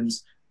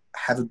systems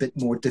have a bit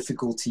more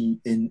difficulty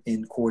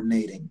in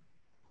coordinating.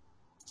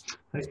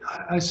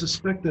 I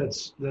suspect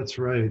that's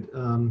right.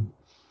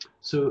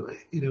 So,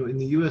 in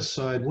the US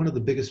side, one of the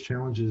biggest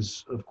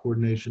challenges of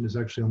coordination is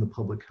actually on the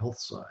public health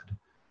side,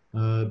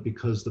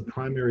 because the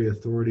primary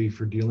authority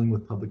for dealing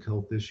with public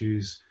health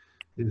issues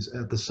is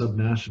at the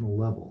subnational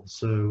level.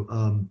 So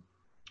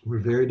we're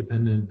very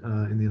dependent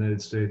in the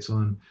United States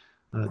on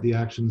the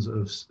actions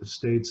of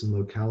states and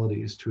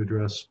localities to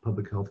address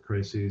public health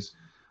crises.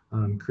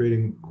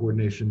 Creating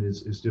coordination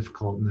is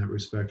difficult in that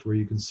respect, where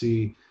you can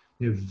see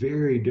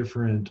very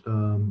different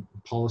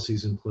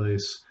policies in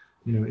place,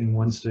 in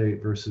one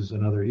state versus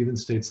another, even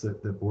states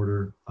that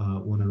border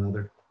one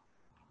another.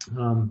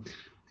 On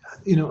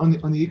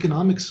the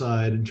economic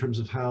side, in terms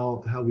of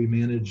how we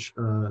manage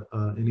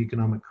an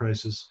economic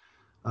crisis,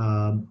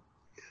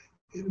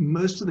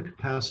 most of the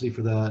capacity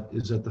for that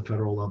is at the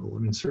federal level. I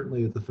mean,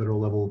 certainly at the federal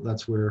level,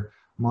 that's where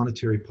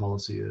monetary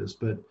policy is.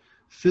 But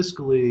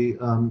fiscally,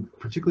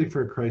 particularly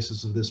for a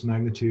crisis of this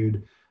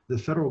magnitude, the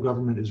federal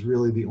government is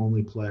really the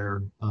only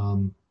player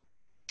in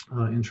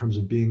terms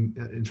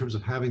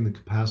of having the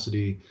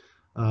capacity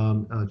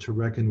to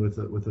reckon with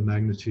a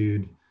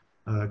magnitude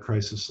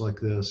crisis like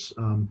this.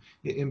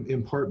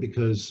 In part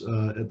because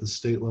at the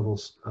state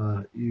levels,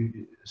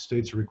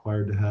 states are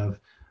required to have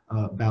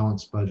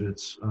balanced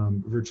budgets.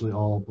 Virtually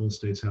all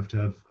states have to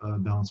have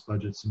balanced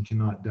budgets and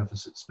cannot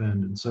deficit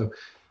spend. And so,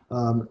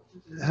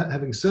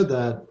 having said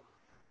that,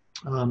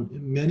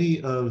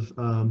 many of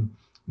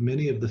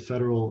the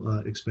federal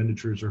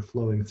expenditures are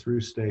flowing through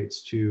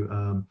states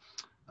to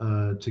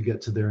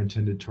get to their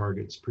intended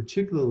targets,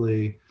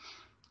 particularly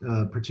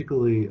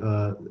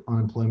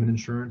unemployment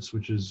insurance,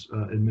 which is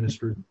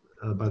administered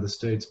by the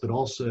states, but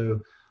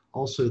also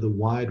the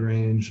wide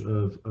range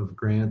of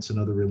grants and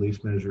other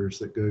relief measures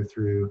that go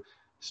through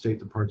state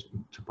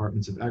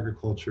departments of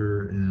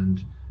agriculture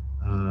and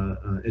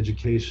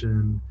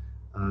education,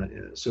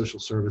 social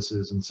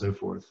services, and so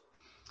forth.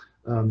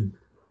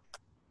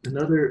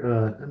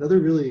 Another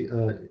really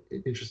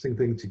interesting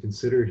thing to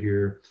consider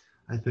here,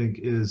 I think,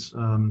 is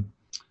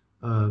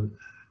I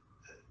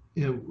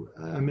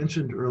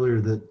mentioned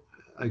earlier that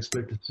I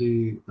expect to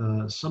see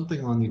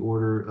something on the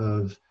order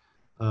of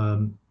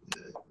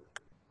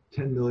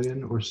 10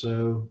 million or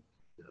so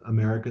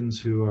Americans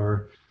who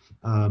are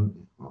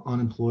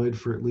unemployed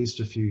for at least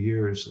a few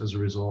years as a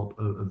result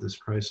of this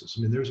crisis.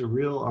 I mean, there's a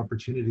real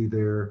opportunity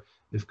there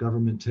if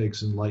government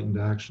takes enlightened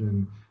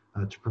action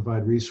to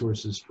provide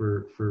resources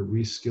for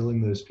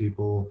reskilling those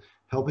people,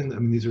 helping them.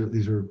 I mean, these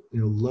are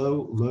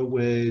low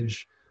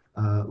wage,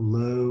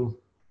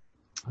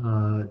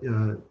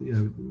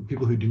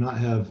 people who do not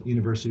have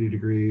university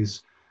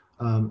degrees.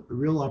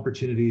 Real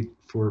opportunity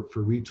for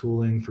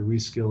retooling, for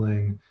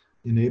reskilling,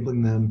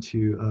 enabling them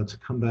to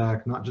come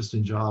back, not just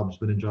in jobs,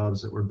 but in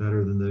jobs that were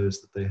better than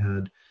those that they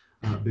had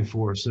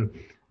before. So,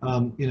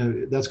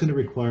 that's going to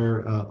require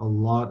a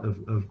lot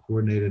of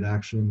coordinated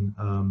action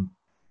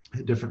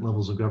at different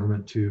levels of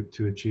government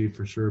to achieve,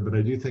 for sure. But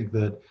I do think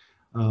that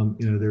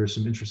there are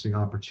some interesting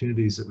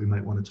opportunities that we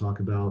might want to talk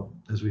about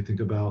as we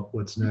think about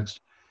what's next.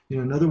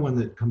 Another one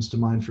that comes to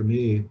mind for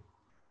me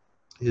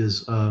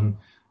is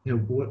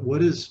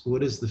what is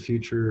the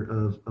future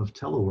of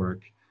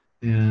telework?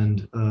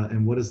 And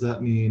what does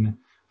that mean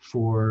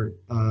for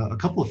a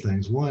couple of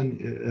things? One,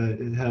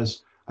 it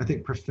has, I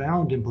think,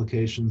 profound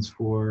implications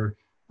for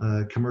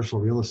commercial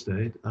real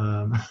estate.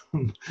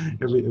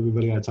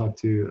 Everybody I talk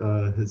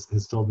to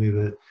has told me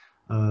that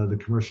the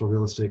commercial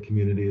real estate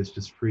community is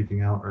just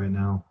freaking out right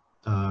now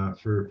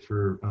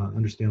for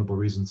understandable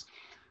reasons.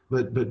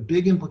 But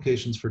big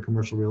implications for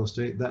commercial real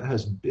estate. That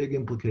has big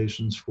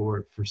implications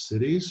for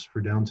cities,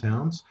 for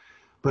downtowns.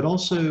 But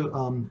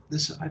also,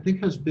 this, I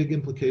think, has big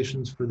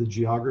implications for the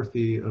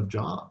geography of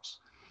jobs.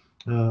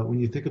 When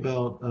you think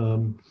about,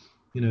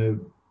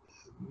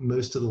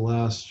 most of the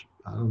last,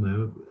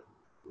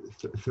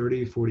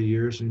 30, 40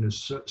 years,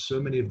 so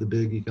many of the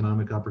big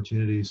economic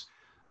opportunities,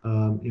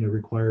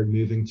 required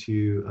moving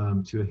to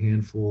a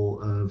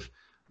handful of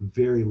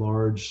very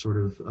large sort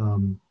of,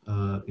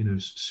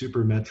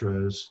 super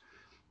metros,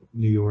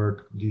 New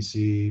York,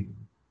 DC,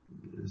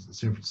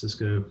 San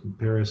Francisco,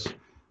 Paris.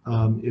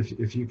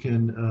 If you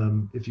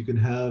can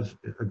have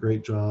a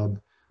great job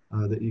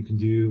that you can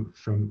do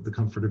from the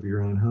comfort of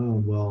your own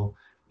home, well,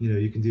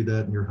 you can do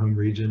that in your home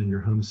region, in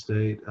your home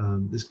state.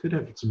 This could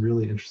have some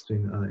really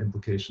interesting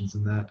implications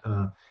in that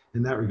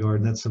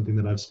regard, and that's something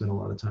that I've spent a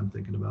lot of time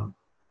thinking about.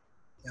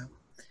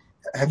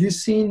 have you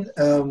seen,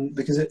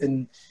 because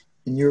in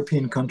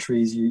European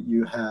countries,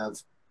 you have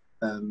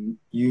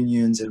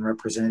unions and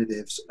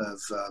representatives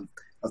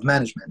of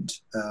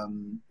management.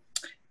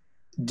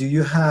 Do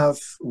you have,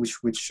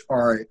 which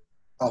are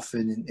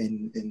often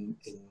in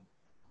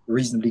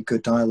reasonably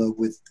good dialogue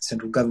with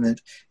central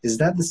government, is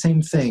that the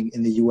same thing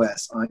in the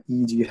US?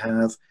 I.e., do you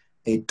have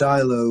a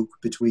dialogue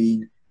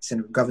between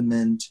central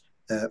government,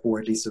 or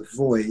at least a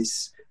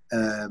voice,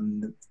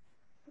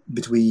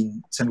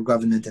 between central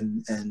government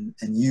and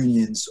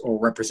unions or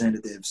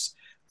representatives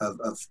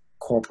of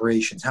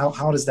corporations?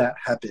 How does that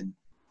happen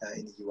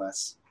in the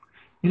US?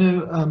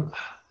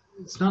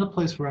 It's not a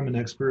place where I'm an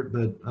expert,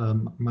 but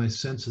my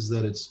sense is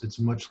that it's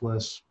much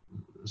less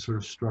sort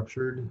of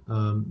structured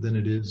than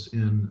it is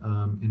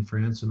in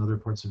France and other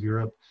parts of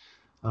Europe.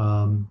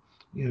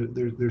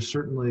 There's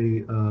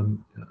certainly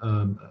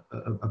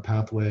a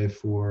pathway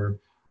for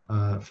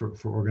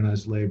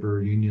organized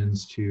labor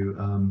unions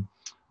to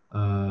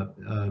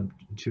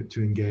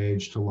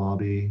engage, to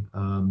lobby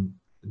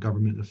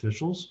government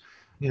officials.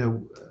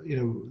 In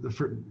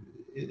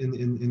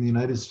the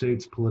United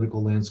States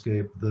political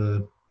landscape,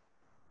 the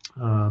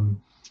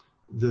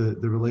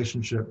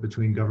relationship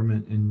between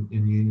government and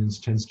unions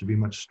tends to be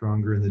much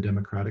stronger in the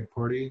Democratic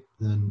Party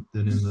than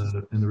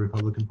in the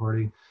Republican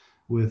Party,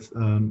 with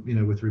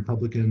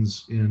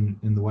Republicans in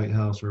the White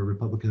House, or a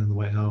Republican in the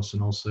White House,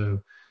 and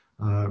also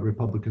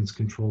Republicans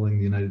controlling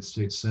the United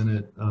States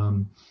Senate.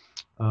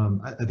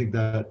 I think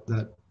that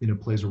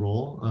plays a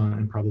role,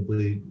 and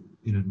probably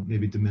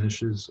maybe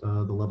diminishes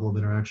the level of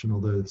interaction,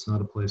 although it's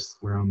not a place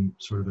where I'm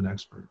sort of an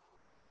expert.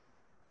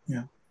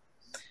 Yeah.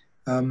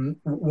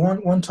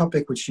 One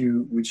topic which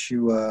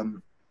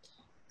you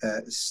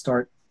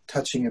start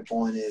touching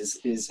upon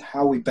is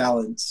how we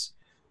balance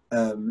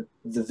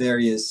the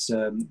various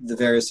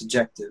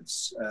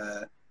objectives.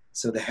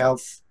 So the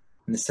health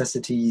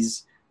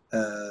necessities,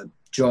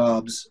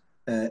 jobs,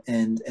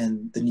 and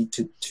the need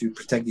to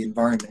protect the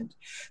environment.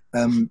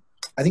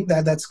 I think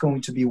that's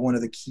going to be one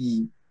of the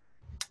key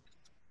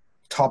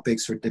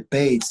topics or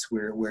debates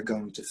we're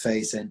going to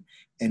face, and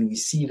we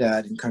see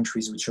that in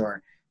countries which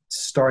are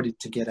started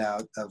to get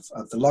out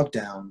of the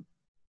lockdown,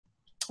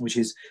 which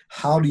is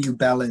how do you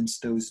balance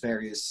those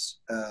various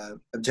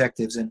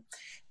objectives, and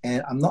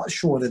I'm not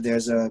sure that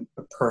there's a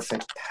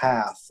perfect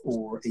path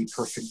or a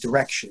perfect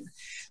direction,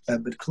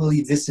 but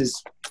clearly this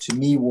is, to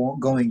me,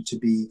 going to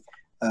be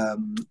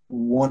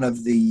one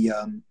of the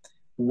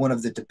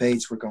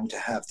debates we're going to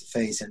have to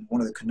face, and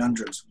one of the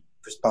conundrums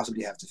we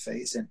possibly have to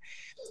face,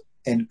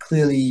 and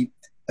clearly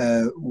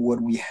what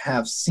we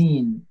have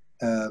seen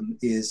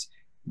is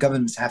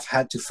governments have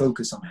had to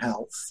focus on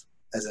health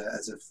as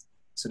a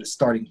sort of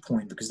starting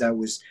point, because that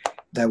was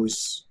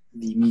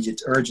the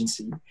immediate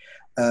urgency.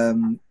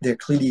 There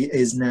clearly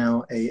is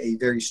now a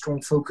very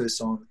strong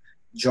focus on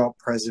job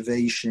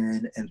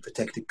preservation and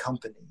protected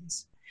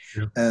companies.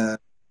 Yeah.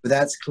 But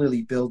that's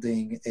clearly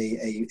building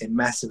a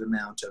massive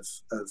amount of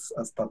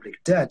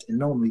public debt, and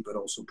not only, but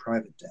also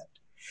private debt.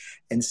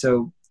 And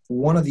so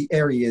one of the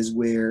areas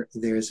where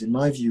there's, in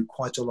my view,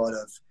 quite a lot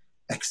of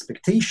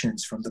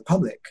expectations from the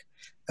public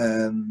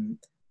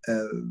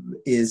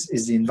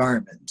is the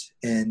environment,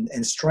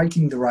 and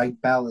striking the right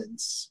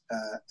balance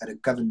at a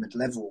government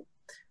level,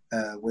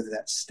 whether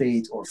that's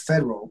state or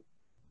federal,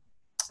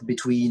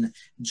 between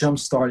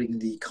jump-starting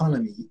the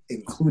economy,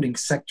 including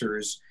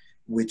sectors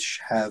which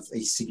have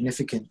a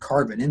significant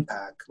carbon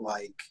impact,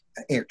 like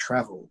air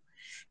travel,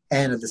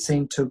 and at the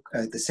same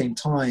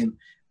time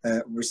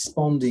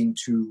responding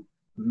to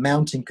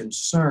mounting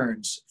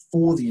concerns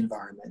for the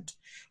environment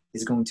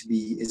is going to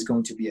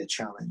be a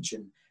challenge.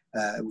 And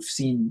we've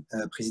seen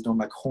President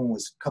Macron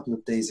was a couple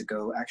of days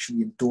ago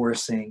actually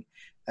endorsing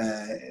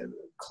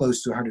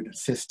close to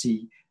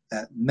 150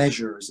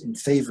 measures in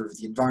favor of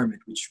the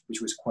environment, which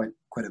was quite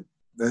a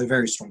very,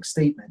 very strong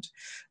statement.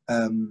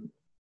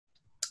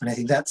 And I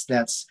think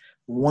that's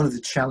one of the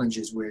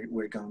challenges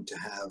we're going to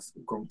have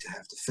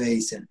to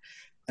face. And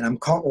I'm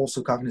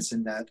also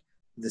cognizant that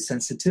the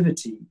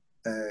sensitivity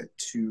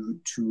to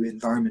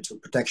environmental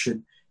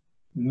protection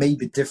may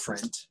be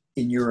different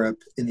in Europe,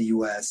 in the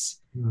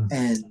US,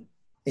 and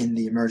in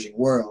the emerging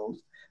world.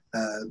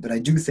 But I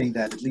do think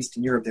that at least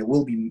in Europe there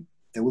will be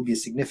a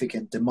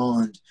significant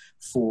demand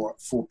for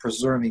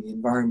preserving the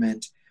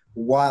environment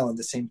while at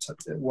the same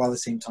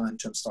time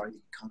jumpstarting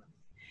the economy.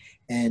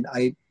 And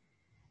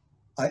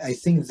I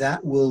think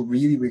that will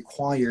really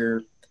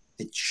require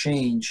a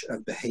change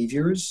of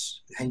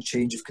behaviors, and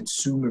change of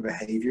consumer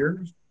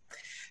behavior,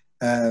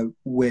 and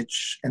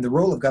the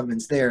role of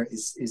governments there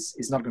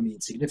is not going to be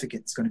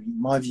insignificant. It's going to be,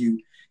 in my view,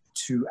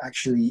 to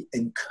actually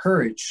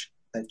encourage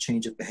that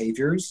change of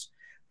behaviors,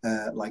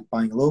 like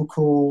buying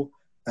local,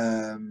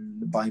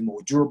 buying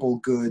more durable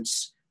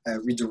goods,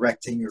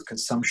 redirecting your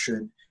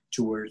consumption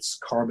towards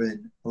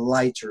carbon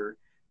lighter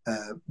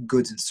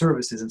goods and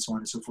services, and so on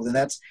and so forth. And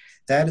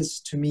that is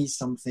to me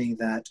something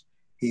that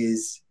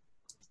is,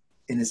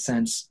 in a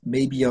sense,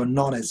 maybe are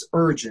not as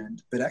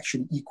urgent, but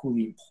actually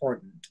equally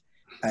important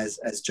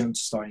as jump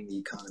starting the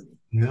economy.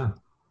 Yeah,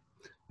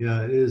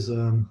 it is.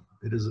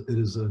 it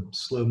is a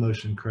slow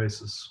motion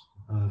crisis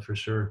for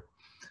sure.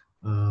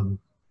 I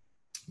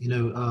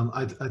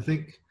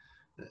think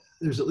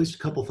there's at least a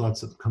couple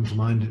thoughts that come to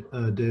mind,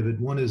 David.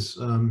 One is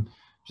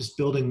just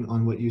building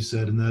on what you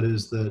said, and that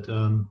is that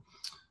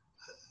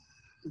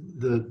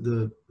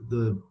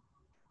the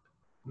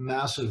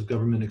massive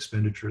government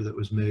expenditure that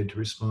was made to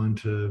respond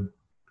to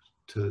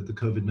the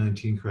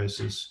COVID-19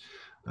 crisis,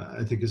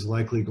 I think is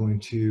likely going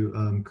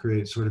to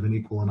create sort of an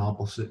equal and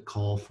opposite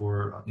call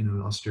for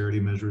austerity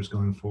measures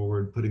going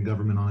forward, putting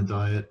government on a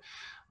diet.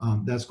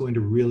 That's going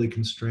to really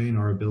constrain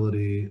our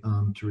ability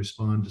to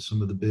respond to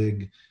some of the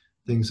big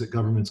things that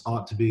governments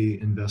ought to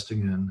be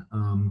investing in.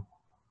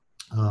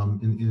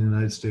 In the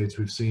United States,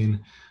 we've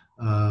seen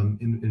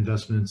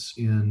investments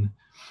in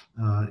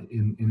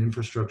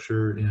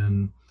infrastructure,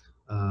 in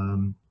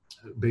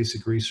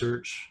basic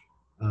research,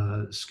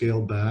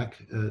 scaled back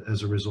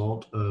as a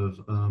result of,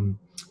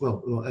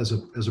 as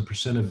a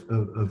percent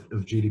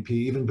of GDP.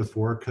 Even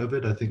before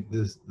COVID, I think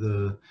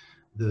the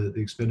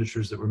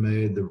expenditures that were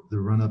made, the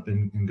run up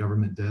in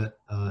government debt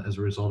as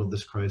a result of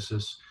this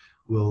crisis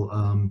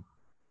will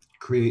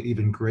create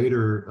even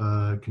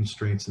greater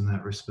constraints in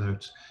that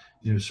respect.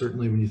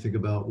 Certainly when you think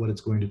about what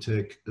it's going to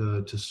take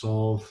to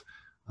solve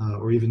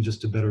or even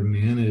just to better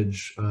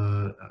manage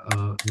our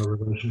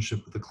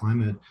relationship with the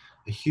climate,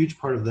 a huge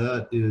part of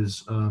that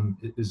is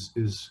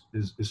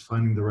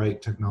finding the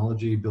right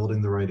technology, building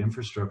the right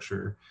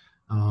infrastructure.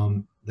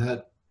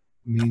 That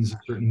means a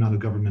certain amount of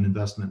government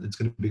investment. It's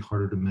going to be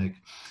harder to make.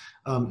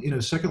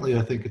 Secondly,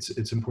 I think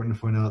it's important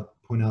to point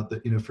out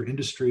that for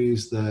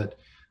industries that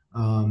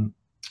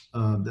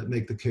that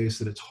make the case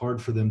that it's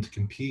hard for them to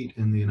compete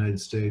in the United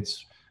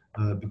States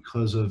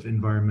because of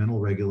environmental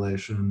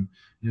regulation,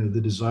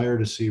 the desire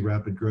to see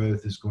rapid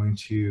growth is going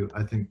to,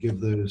 I think,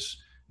 give those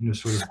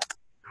sort of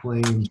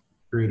claims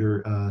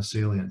greater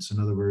salience. In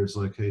other words,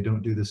 like, hey,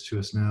 don't do this to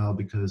us now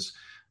because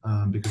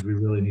we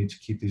really need to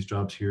keep these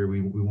jobs here.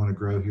 We want to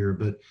grow here.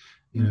 But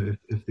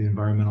if the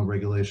environmental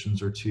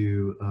regulations are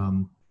too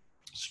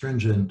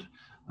stringent,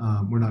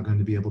 we're not going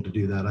to be able to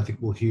do that. I think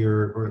we'll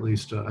hear, or at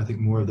least I think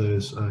more of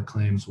those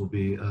claims will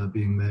be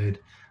being made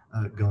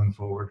going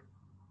forward.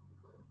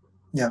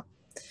 Yeah.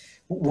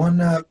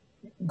 One,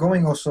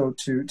 going also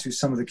to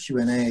some of the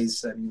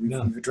Q&As, I mean,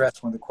 we've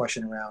addressed one of the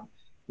question around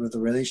with the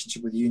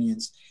relationship with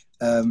unions.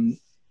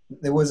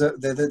 There's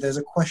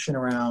a question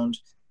around,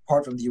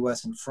 apart from the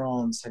US and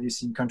France, have you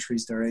seen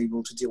countries that are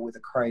able to deal with a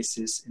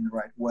crisis in the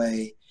right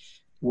way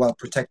while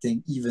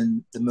protecting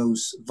even the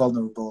most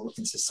vulnerable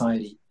in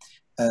society?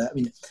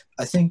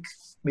 I think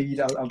maybe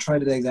I'll try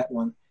to take that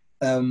one.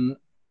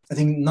 I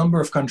think a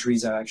number of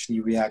countries have actually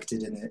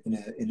reacted in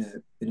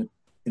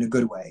a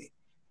good way,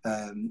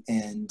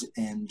 and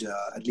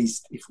at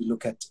least if we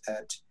look at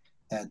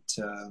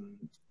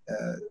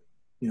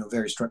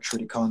very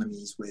structured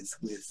economies with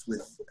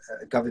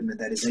a government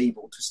that is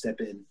able to step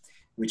in,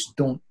 which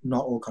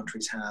not all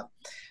countries have.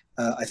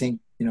 I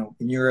think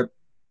in Europe,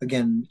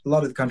 again, a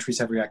lot of the countries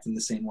have reacted in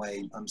the same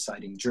way. I'm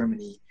citing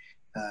Germany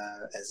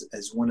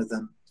as one of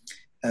them.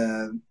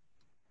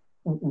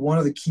 One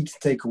of the key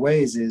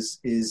takeaways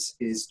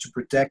is to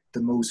protect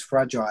the most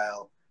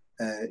fragile.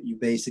 You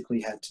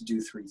basically had to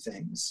do three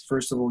things.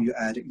 First of all, you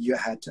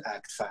had to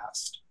act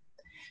fast,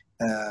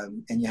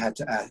 and you had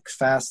to act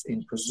fast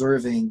in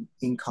preserving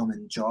income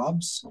and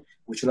jobs,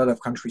 which a lot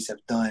of countries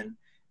have done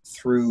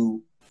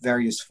through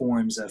various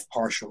forms of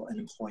partial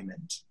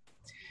unemployment,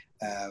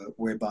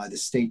 whereby the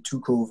state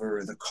took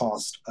over the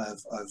cost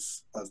of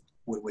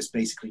what was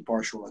basically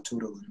partial or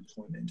total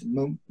unemployment.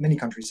 And many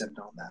countries have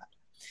done that.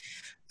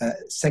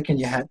 Second,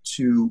 you had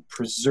to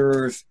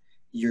preserve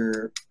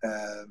your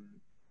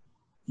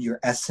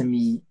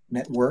SME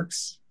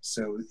networks.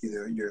 So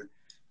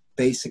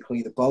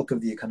basically the bulk of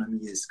the economy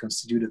is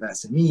constituted of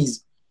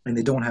SMEs, and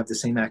they don't have the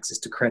same access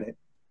to credit,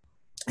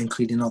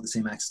 including not the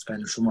same access to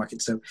financial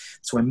markets. So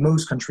that's why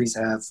most countries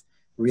have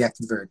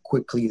reacted very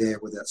quickly there,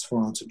 whether that's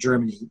France or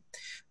Germany.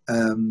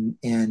 And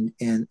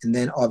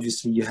then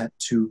obviously you had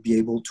to be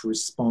able to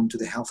respond to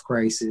the health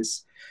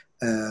crisis,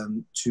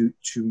 to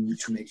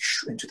make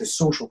sure, and to the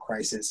social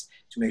crisis,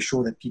 to make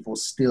sure that people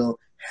still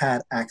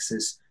had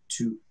access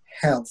to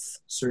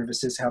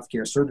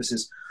healthcare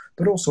services,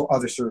 but also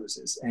other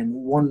services. And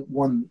one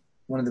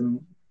of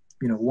them,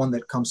 one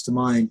that comes to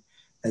mind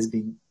as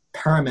being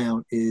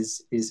paramount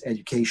is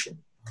education,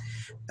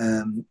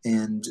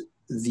 and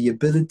the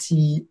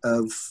ability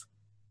of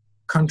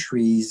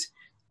countries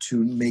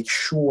to make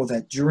sure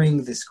that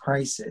during this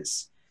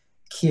crisis,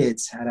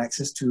 kids had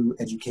access to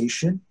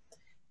education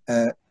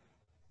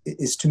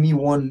is, to me,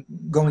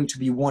 going to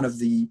be one of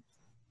the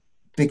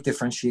big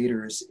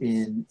differentiators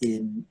in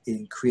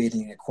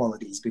creating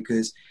inequalities.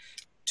 Because,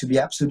 to be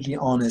absolutely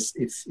honest,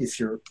 if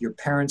your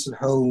parents at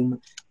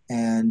home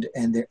and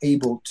they're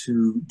able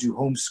to do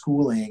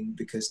homeschooling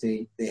because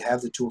they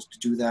have the tools to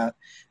do that,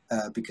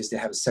 because they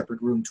have a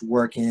separate room to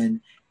work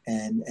in,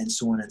 and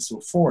so on and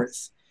so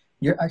forth,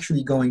 you're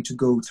actually going to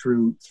go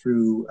through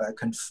the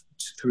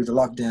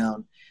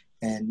lockdown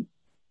and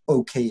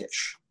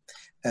okay-ish.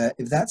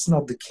 If that's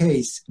not the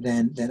case,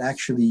 then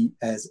actually,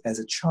 as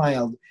a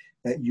child,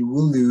 you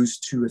will lose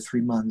 2 or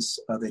 3 months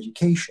of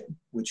education,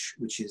 which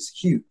is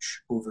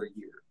huge over a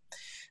year.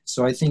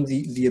 So I think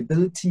the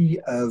ability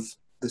of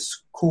the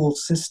school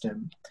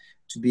system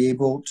to be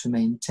able to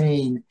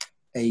maintain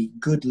a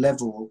good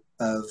level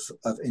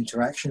of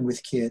interaction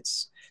with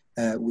kids,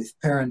 with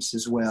parents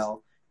as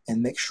well,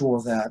 and make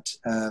sure that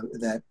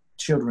that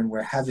children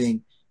were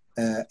having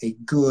a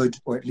good,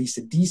 or at least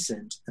a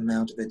decent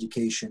amount of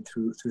education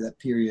through that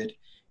period,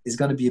 is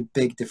going to be a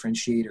big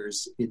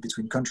differentiators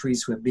between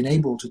countries who have been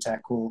able to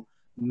tackle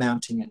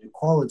mounting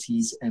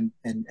inequalities and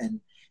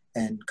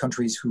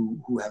countries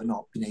who have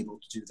not been able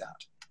to do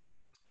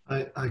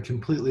that. I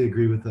completely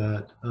agree with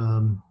that,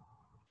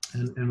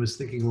 and was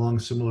thinking along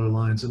similar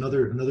lines.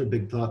 Another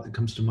big thought that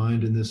comes to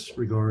mind in this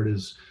regard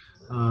is,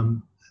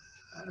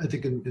 I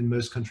think in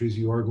most countries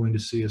you are going to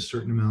see a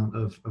certain amount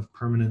of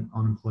permanent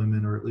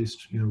unemployment, or at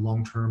least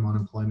long-term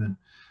unemployment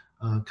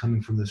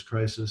coming from this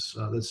crisis.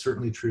 That's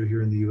certainly true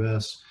here in the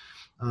U.S.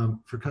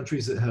 For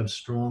countries that have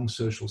strong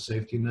social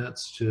safety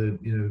nets to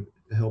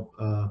help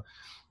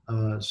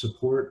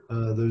support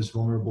those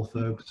vulnerable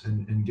folks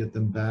and get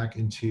them back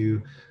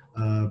into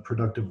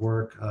productive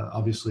work,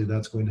 obviously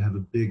that's going to have a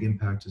big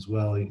impact as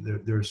well.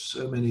 There are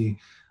so many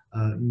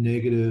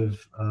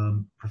negative,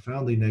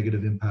 profoundly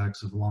negative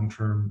impacts of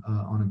long-term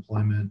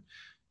unemployment,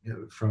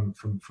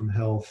 from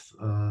health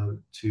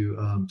to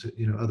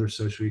other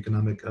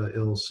socioeconomic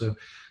ills. So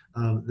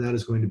that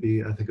is going to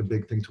be, I think, a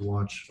big thing to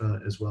watch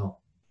as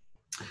well.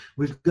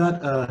 We've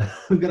got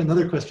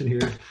another question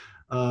here.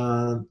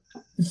 How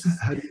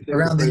do you think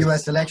around the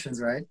U.S. elections,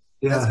 right?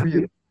 Yeah. That's for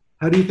you.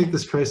 How do you think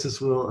this crisis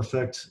will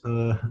affect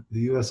the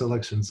U.S.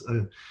 elections?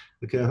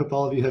 Okay, I hope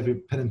all of you have your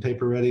pen and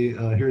paper ready.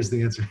 Here's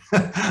the answer.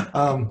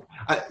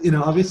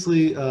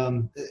 Obviously,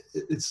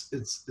 it's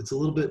a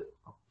little bit,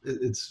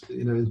 it's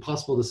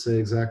impossible to say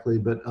exactly,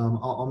 but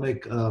I'll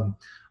make a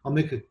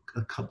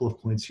couple of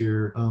points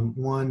here.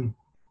 One,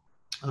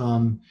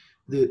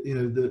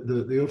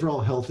 the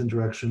overall health and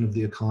direction of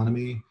the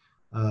economy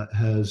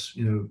has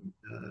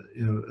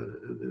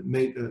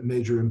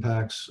major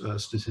impacts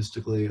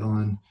statistically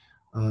on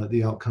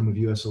the outcome of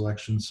U.S.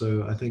 elections.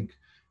 So I think,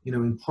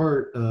 in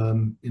part,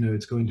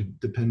 it's going to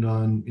depend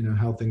on,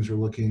 how things are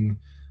looking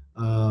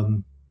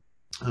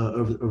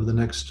over the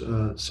next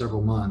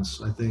several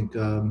months. I think,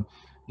 a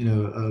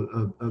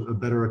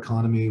better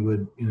economy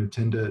would,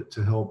 tend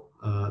to help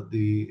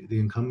the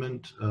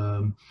incumbent.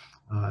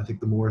 I think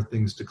the more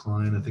things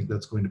decline, I think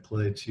that's going to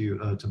play to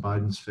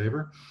Biden's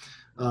favor.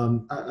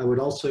 I would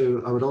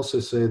also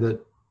say that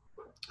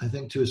I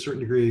think to a certain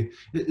degree,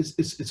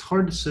 it's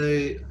hard to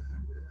say.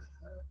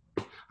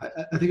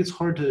 I think it's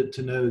hard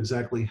to know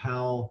exactly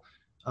how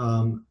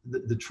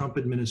the Trump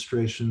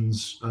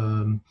administration's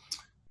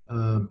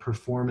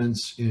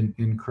performance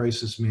in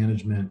crisis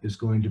management is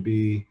going to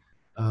be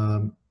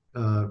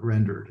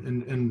rendered.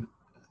 And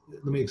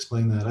let me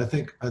explain that. I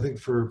think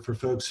for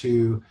folks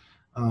who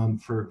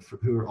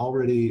who are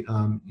already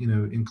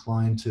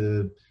inclined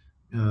to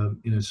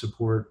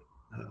support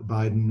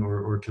Biden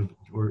or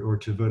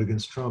to vote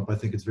against Trump, I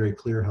think it's very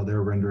clear how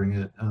they're rendering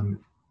it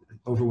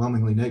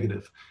overwhelmingly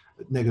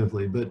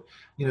negatively. But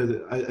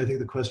I think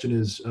the question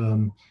is,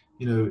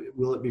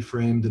 will it be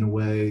framed in a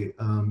way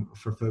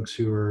for folks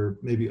who are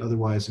maybe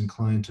otherwise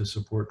inclined to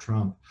support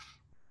Trump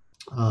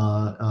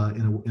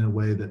in a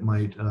way that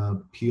might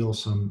peel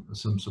some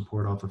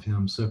support off of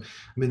him? So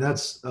I mean,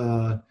 that's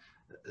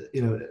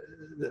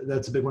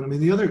that's a big one. I mean,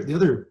 the other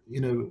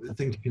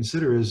thing to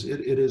consider is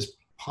it is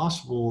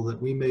possible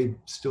that we may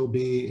still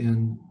be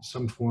in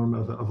some form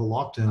of a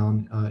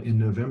lockdown in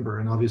November.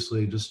 And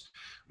obviously, just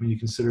when you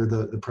consider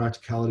the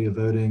practicality of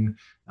voting,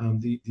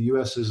 the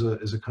U.S.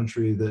 is a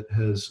country that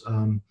has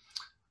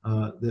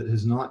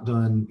not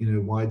done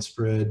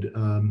widespread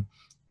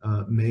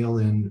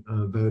mail-in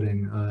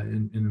voting.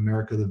 In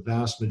America, the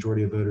vast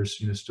majority of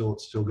voters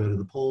still go to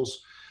the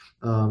polls,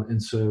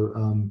 and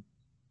so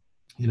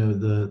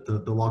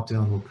the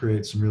lockdown will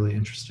create some really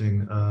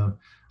interesting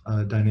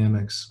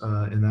dynamics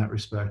in that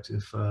respect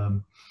if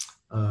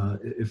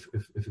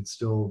it's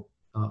still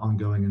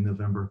ongoing in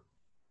November.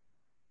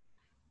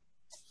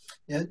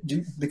 Yeah,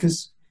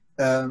 because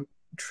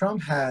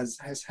Trump has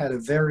had a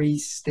very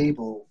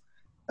stable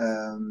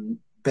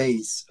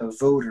base of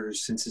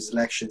voters since his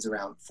elections,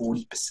 around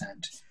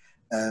 40%,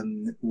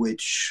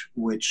 which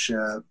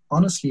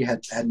honestly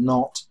had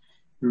not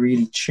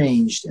really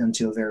changed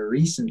until very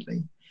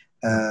recently.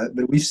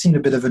 But we've seen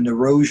a bit of an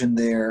erosion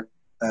there,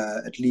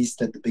 at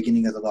least at the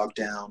beginning of the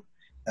lockdown.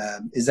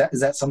 Is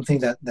that something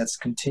that's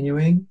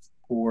continuing,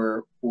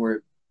 or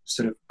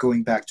sort of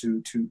going back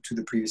to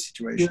the previous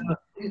situation? Yeah.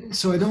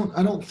 So I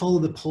don't follow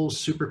the polls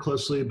super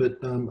closely, but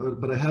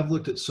I have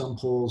looked at some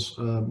polls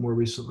more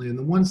recently, and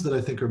the ones that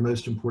I think are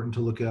most important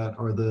to look at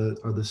are the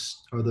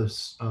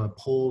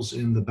polls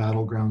in the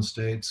battleground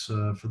states.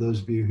 For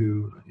those of you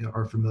who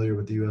are familiar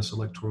with the U.S.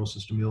 electoral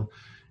system,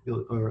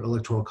 or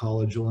electoral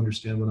college, you'll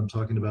understand what I'm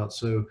talking about.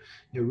 So,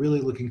 really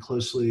looking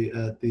closely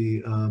at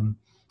the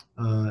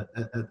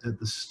at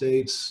the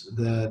states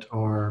that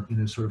are,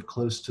 sort of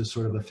close to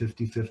sort of a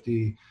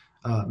 50-50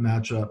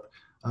 matchup.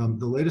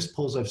 The latest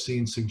polls I've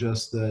seen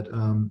suggest that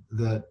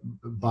that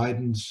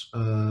Biden's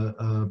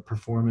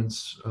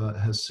performance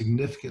has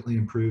significantly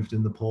improved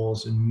in the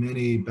polls in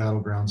many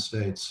battleground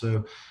states.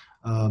 So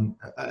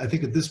I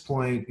think at this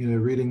point,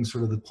 reading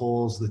sort of the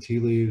polls, the tea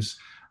leaves,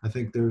 I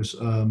think there's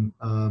a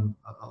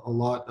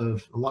lot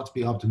to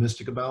be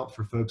optimistic about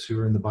for folks who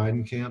are in the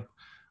Biden camp.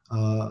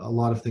 A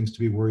lot of things to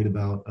be worried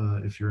about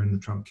if you're in the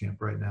Trump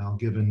camp right now,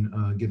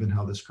 given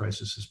how this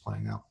crisis is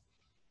playing out.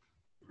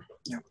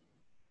 Yeah,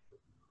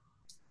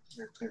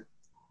 very clear.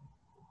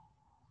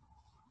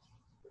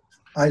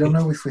 I don't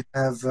know if we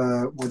have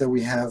whether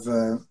we have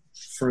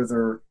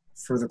further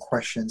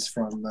questions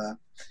from the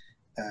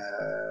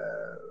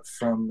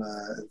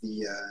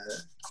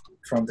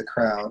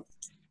crowd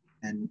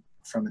and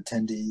from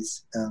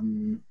attendees.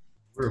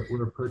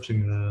 We're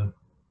approaching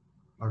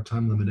our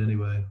time limit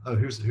anyway. Oh,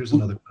 here's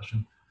another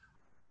question.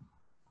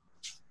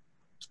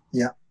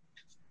 Yeah.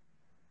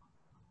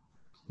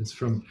 It's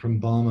from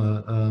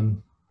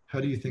Bama. How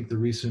do you think the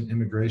recent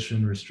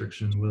immigration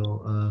restriction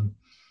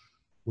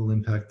will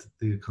impact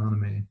the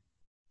economy?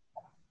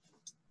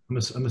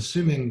 I'm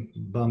assuming,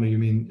 Bama, you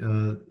mean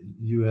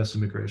U.S.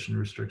 immigration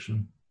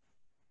restriction.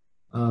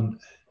 I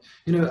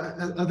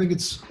think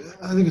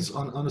it's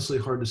honestly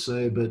hard to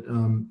say, but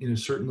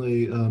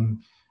certainly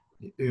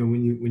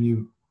when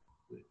you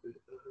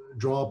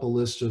draw up a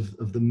list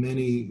of the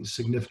many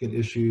significant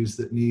issues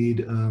that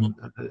need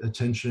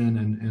attention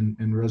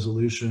and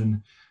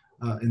resolution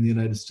in the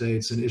United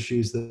States, and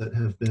issues that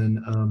have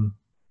been,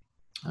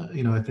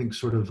 I think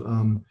sort of,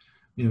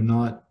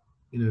 not,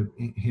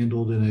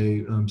 handled in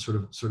a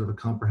sort of a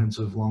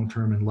comprehensive,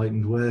 long-term,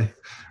 enlightened way.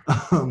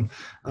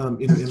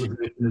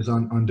 Immigration is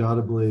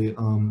undoubtedly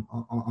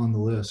on the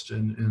list,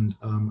 and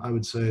I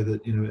would say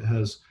that it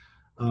has,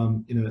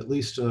 at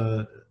least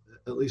a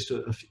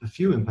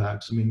few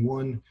impacts. I mean,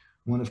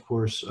 one of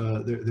course,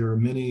 there are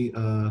many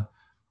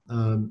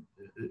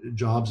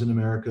jobs in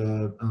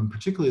America,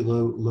 particularly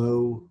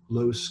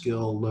low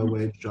skill, low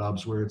wage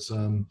jobs, where it's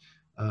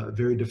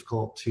very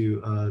difficult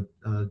to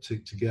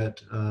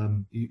get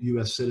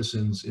U.S.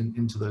 citizens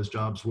into those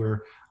jobs,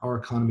 where our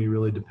economy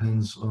really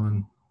depends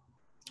on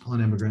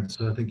immigrants.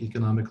 So I think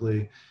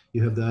economically,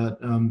 you have that.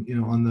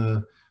 On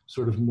the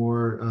sort of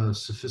more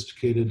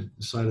sophisticated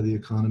side of the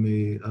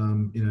economy,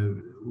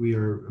 we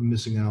are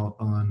missing out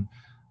on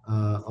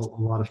a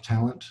lot of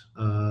talent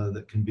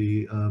that can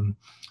be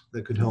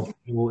that could help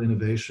fuel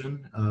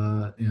innovation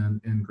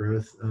and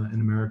growth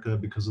in America,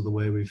 because of the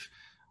way we've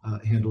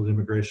handled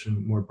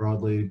immigration more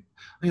broadly.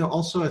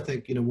 Also, I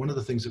think one of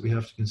the things that we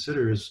have to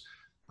consider is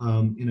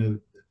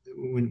when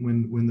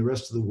the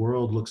rest of the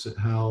world looks at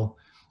how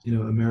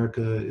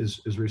America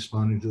is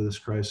responding to this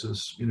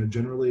crisis,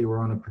 generally we're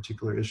on a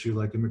particular issue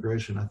like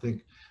immigration. I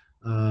think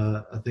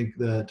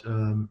that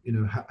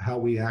how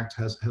we act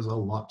has a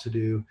lot to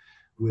do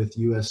with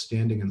U.S.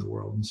 standing in the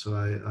world, and so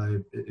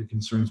it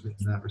concerns me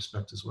in that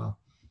respect as well.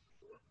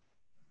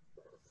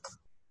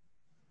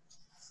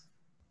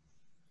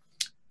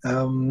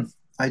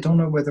 I don't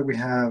know whether we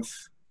have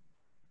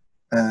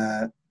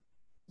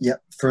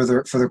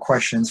further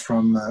questions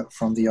from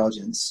the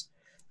audience.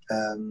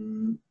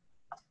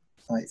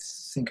 I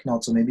think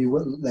not. So maybe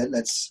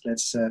let's.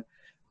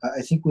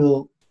 I think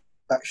we'll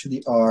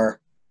actually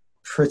are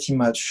pretty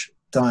much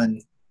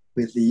done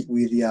with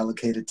the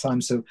allocated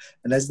time. So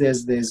unless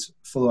there's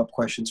follow-up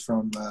questions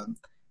from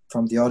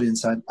the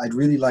audience, I'd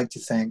really like to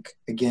thank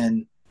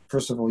again,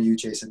 first of all, you,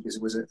 Jason, because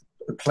it was a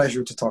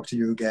pleasure to talk to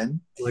you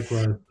again.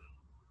 Likewise.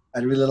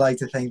 I'd really like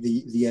to thank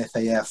the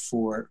FAF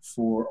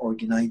for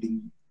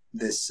organizing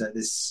this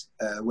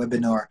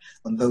webinar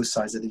on both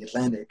sides of the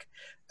Atlantic,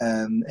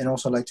 and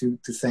also I'd like to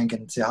thank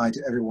and say hi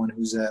to everyone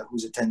who's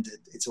attended.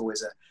 It's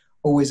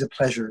always a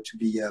pleasure to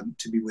be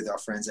with our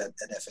friends at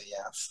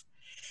FAF.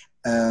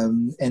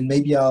 And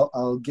maybe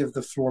I'll give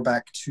the floor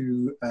back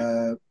to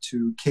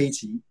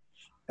Katie.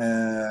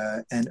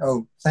 And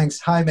oh, thanks.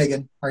 Hi,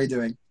 Megan. How are you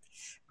doing?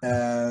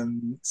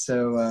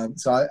 So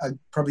I'd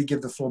probably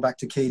give the floor back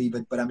to Katie,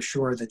 but I'm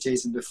sure that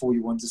Jason, before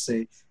you want to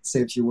say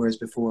a few words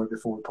before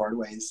we part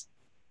ways.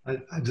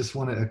 I just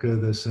want to echo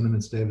those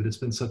sentiments, David. It's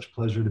been such a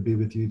pleasure to be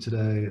with you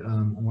today.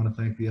 I want to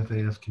thank the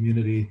FAF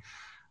community,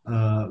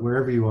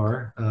 wherever you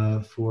are,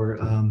 for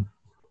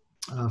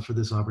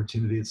this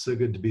opportunity. It's so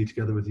good to be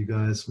together with you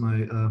guys.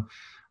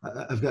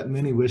 I've got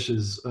many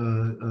wishes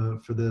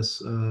for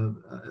this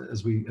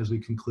as we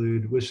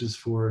conclude. Wishes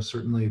for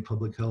certainly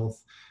public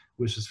health,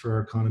 wishes for our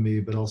economy,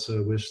 but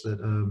also a wish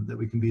that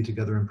we can be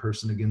together in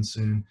person again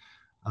soon.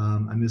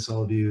 I miss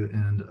all of you,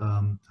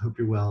 and hope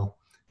you're well.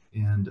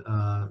 And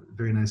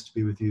very nice to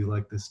be with you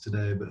like this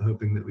today, but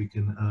hoping that we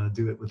can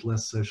do it with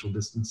less social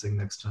distancing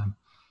next time.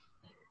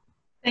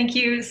 Thank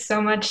you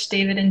so much,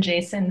 David and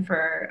Jason,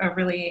 for a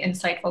really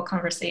insightful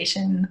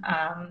conversation.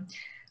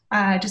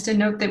 Just a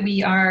note that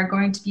we are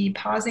going to be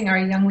pausing our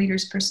Young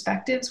Leaders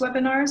Perspectives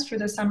webinars for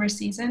the summer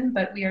season,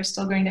 but we are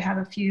still going to have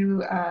a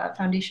few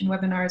foundation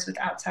webinars with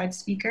outside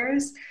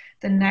speakers.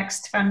 The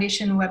next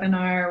foundation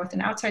webinar with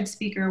an outside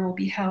speaker will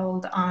be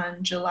held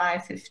on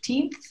July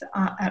 15th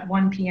at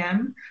 1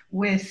 p.m.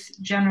 with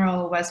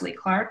General Wesley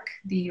Clark,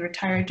 the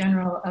retired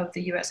general of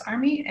the U.S.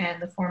 Army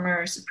and the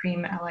former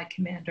Supreme Allied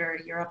Commander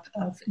Europe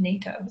of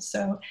NATO.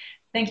 So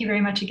thank you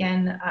very much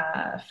again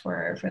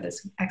for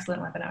this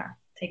excellent webinar.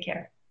 Take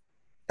care.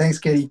 Thanks,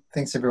 Katie.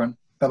 Thanks, everyone.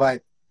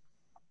 Bye-bye.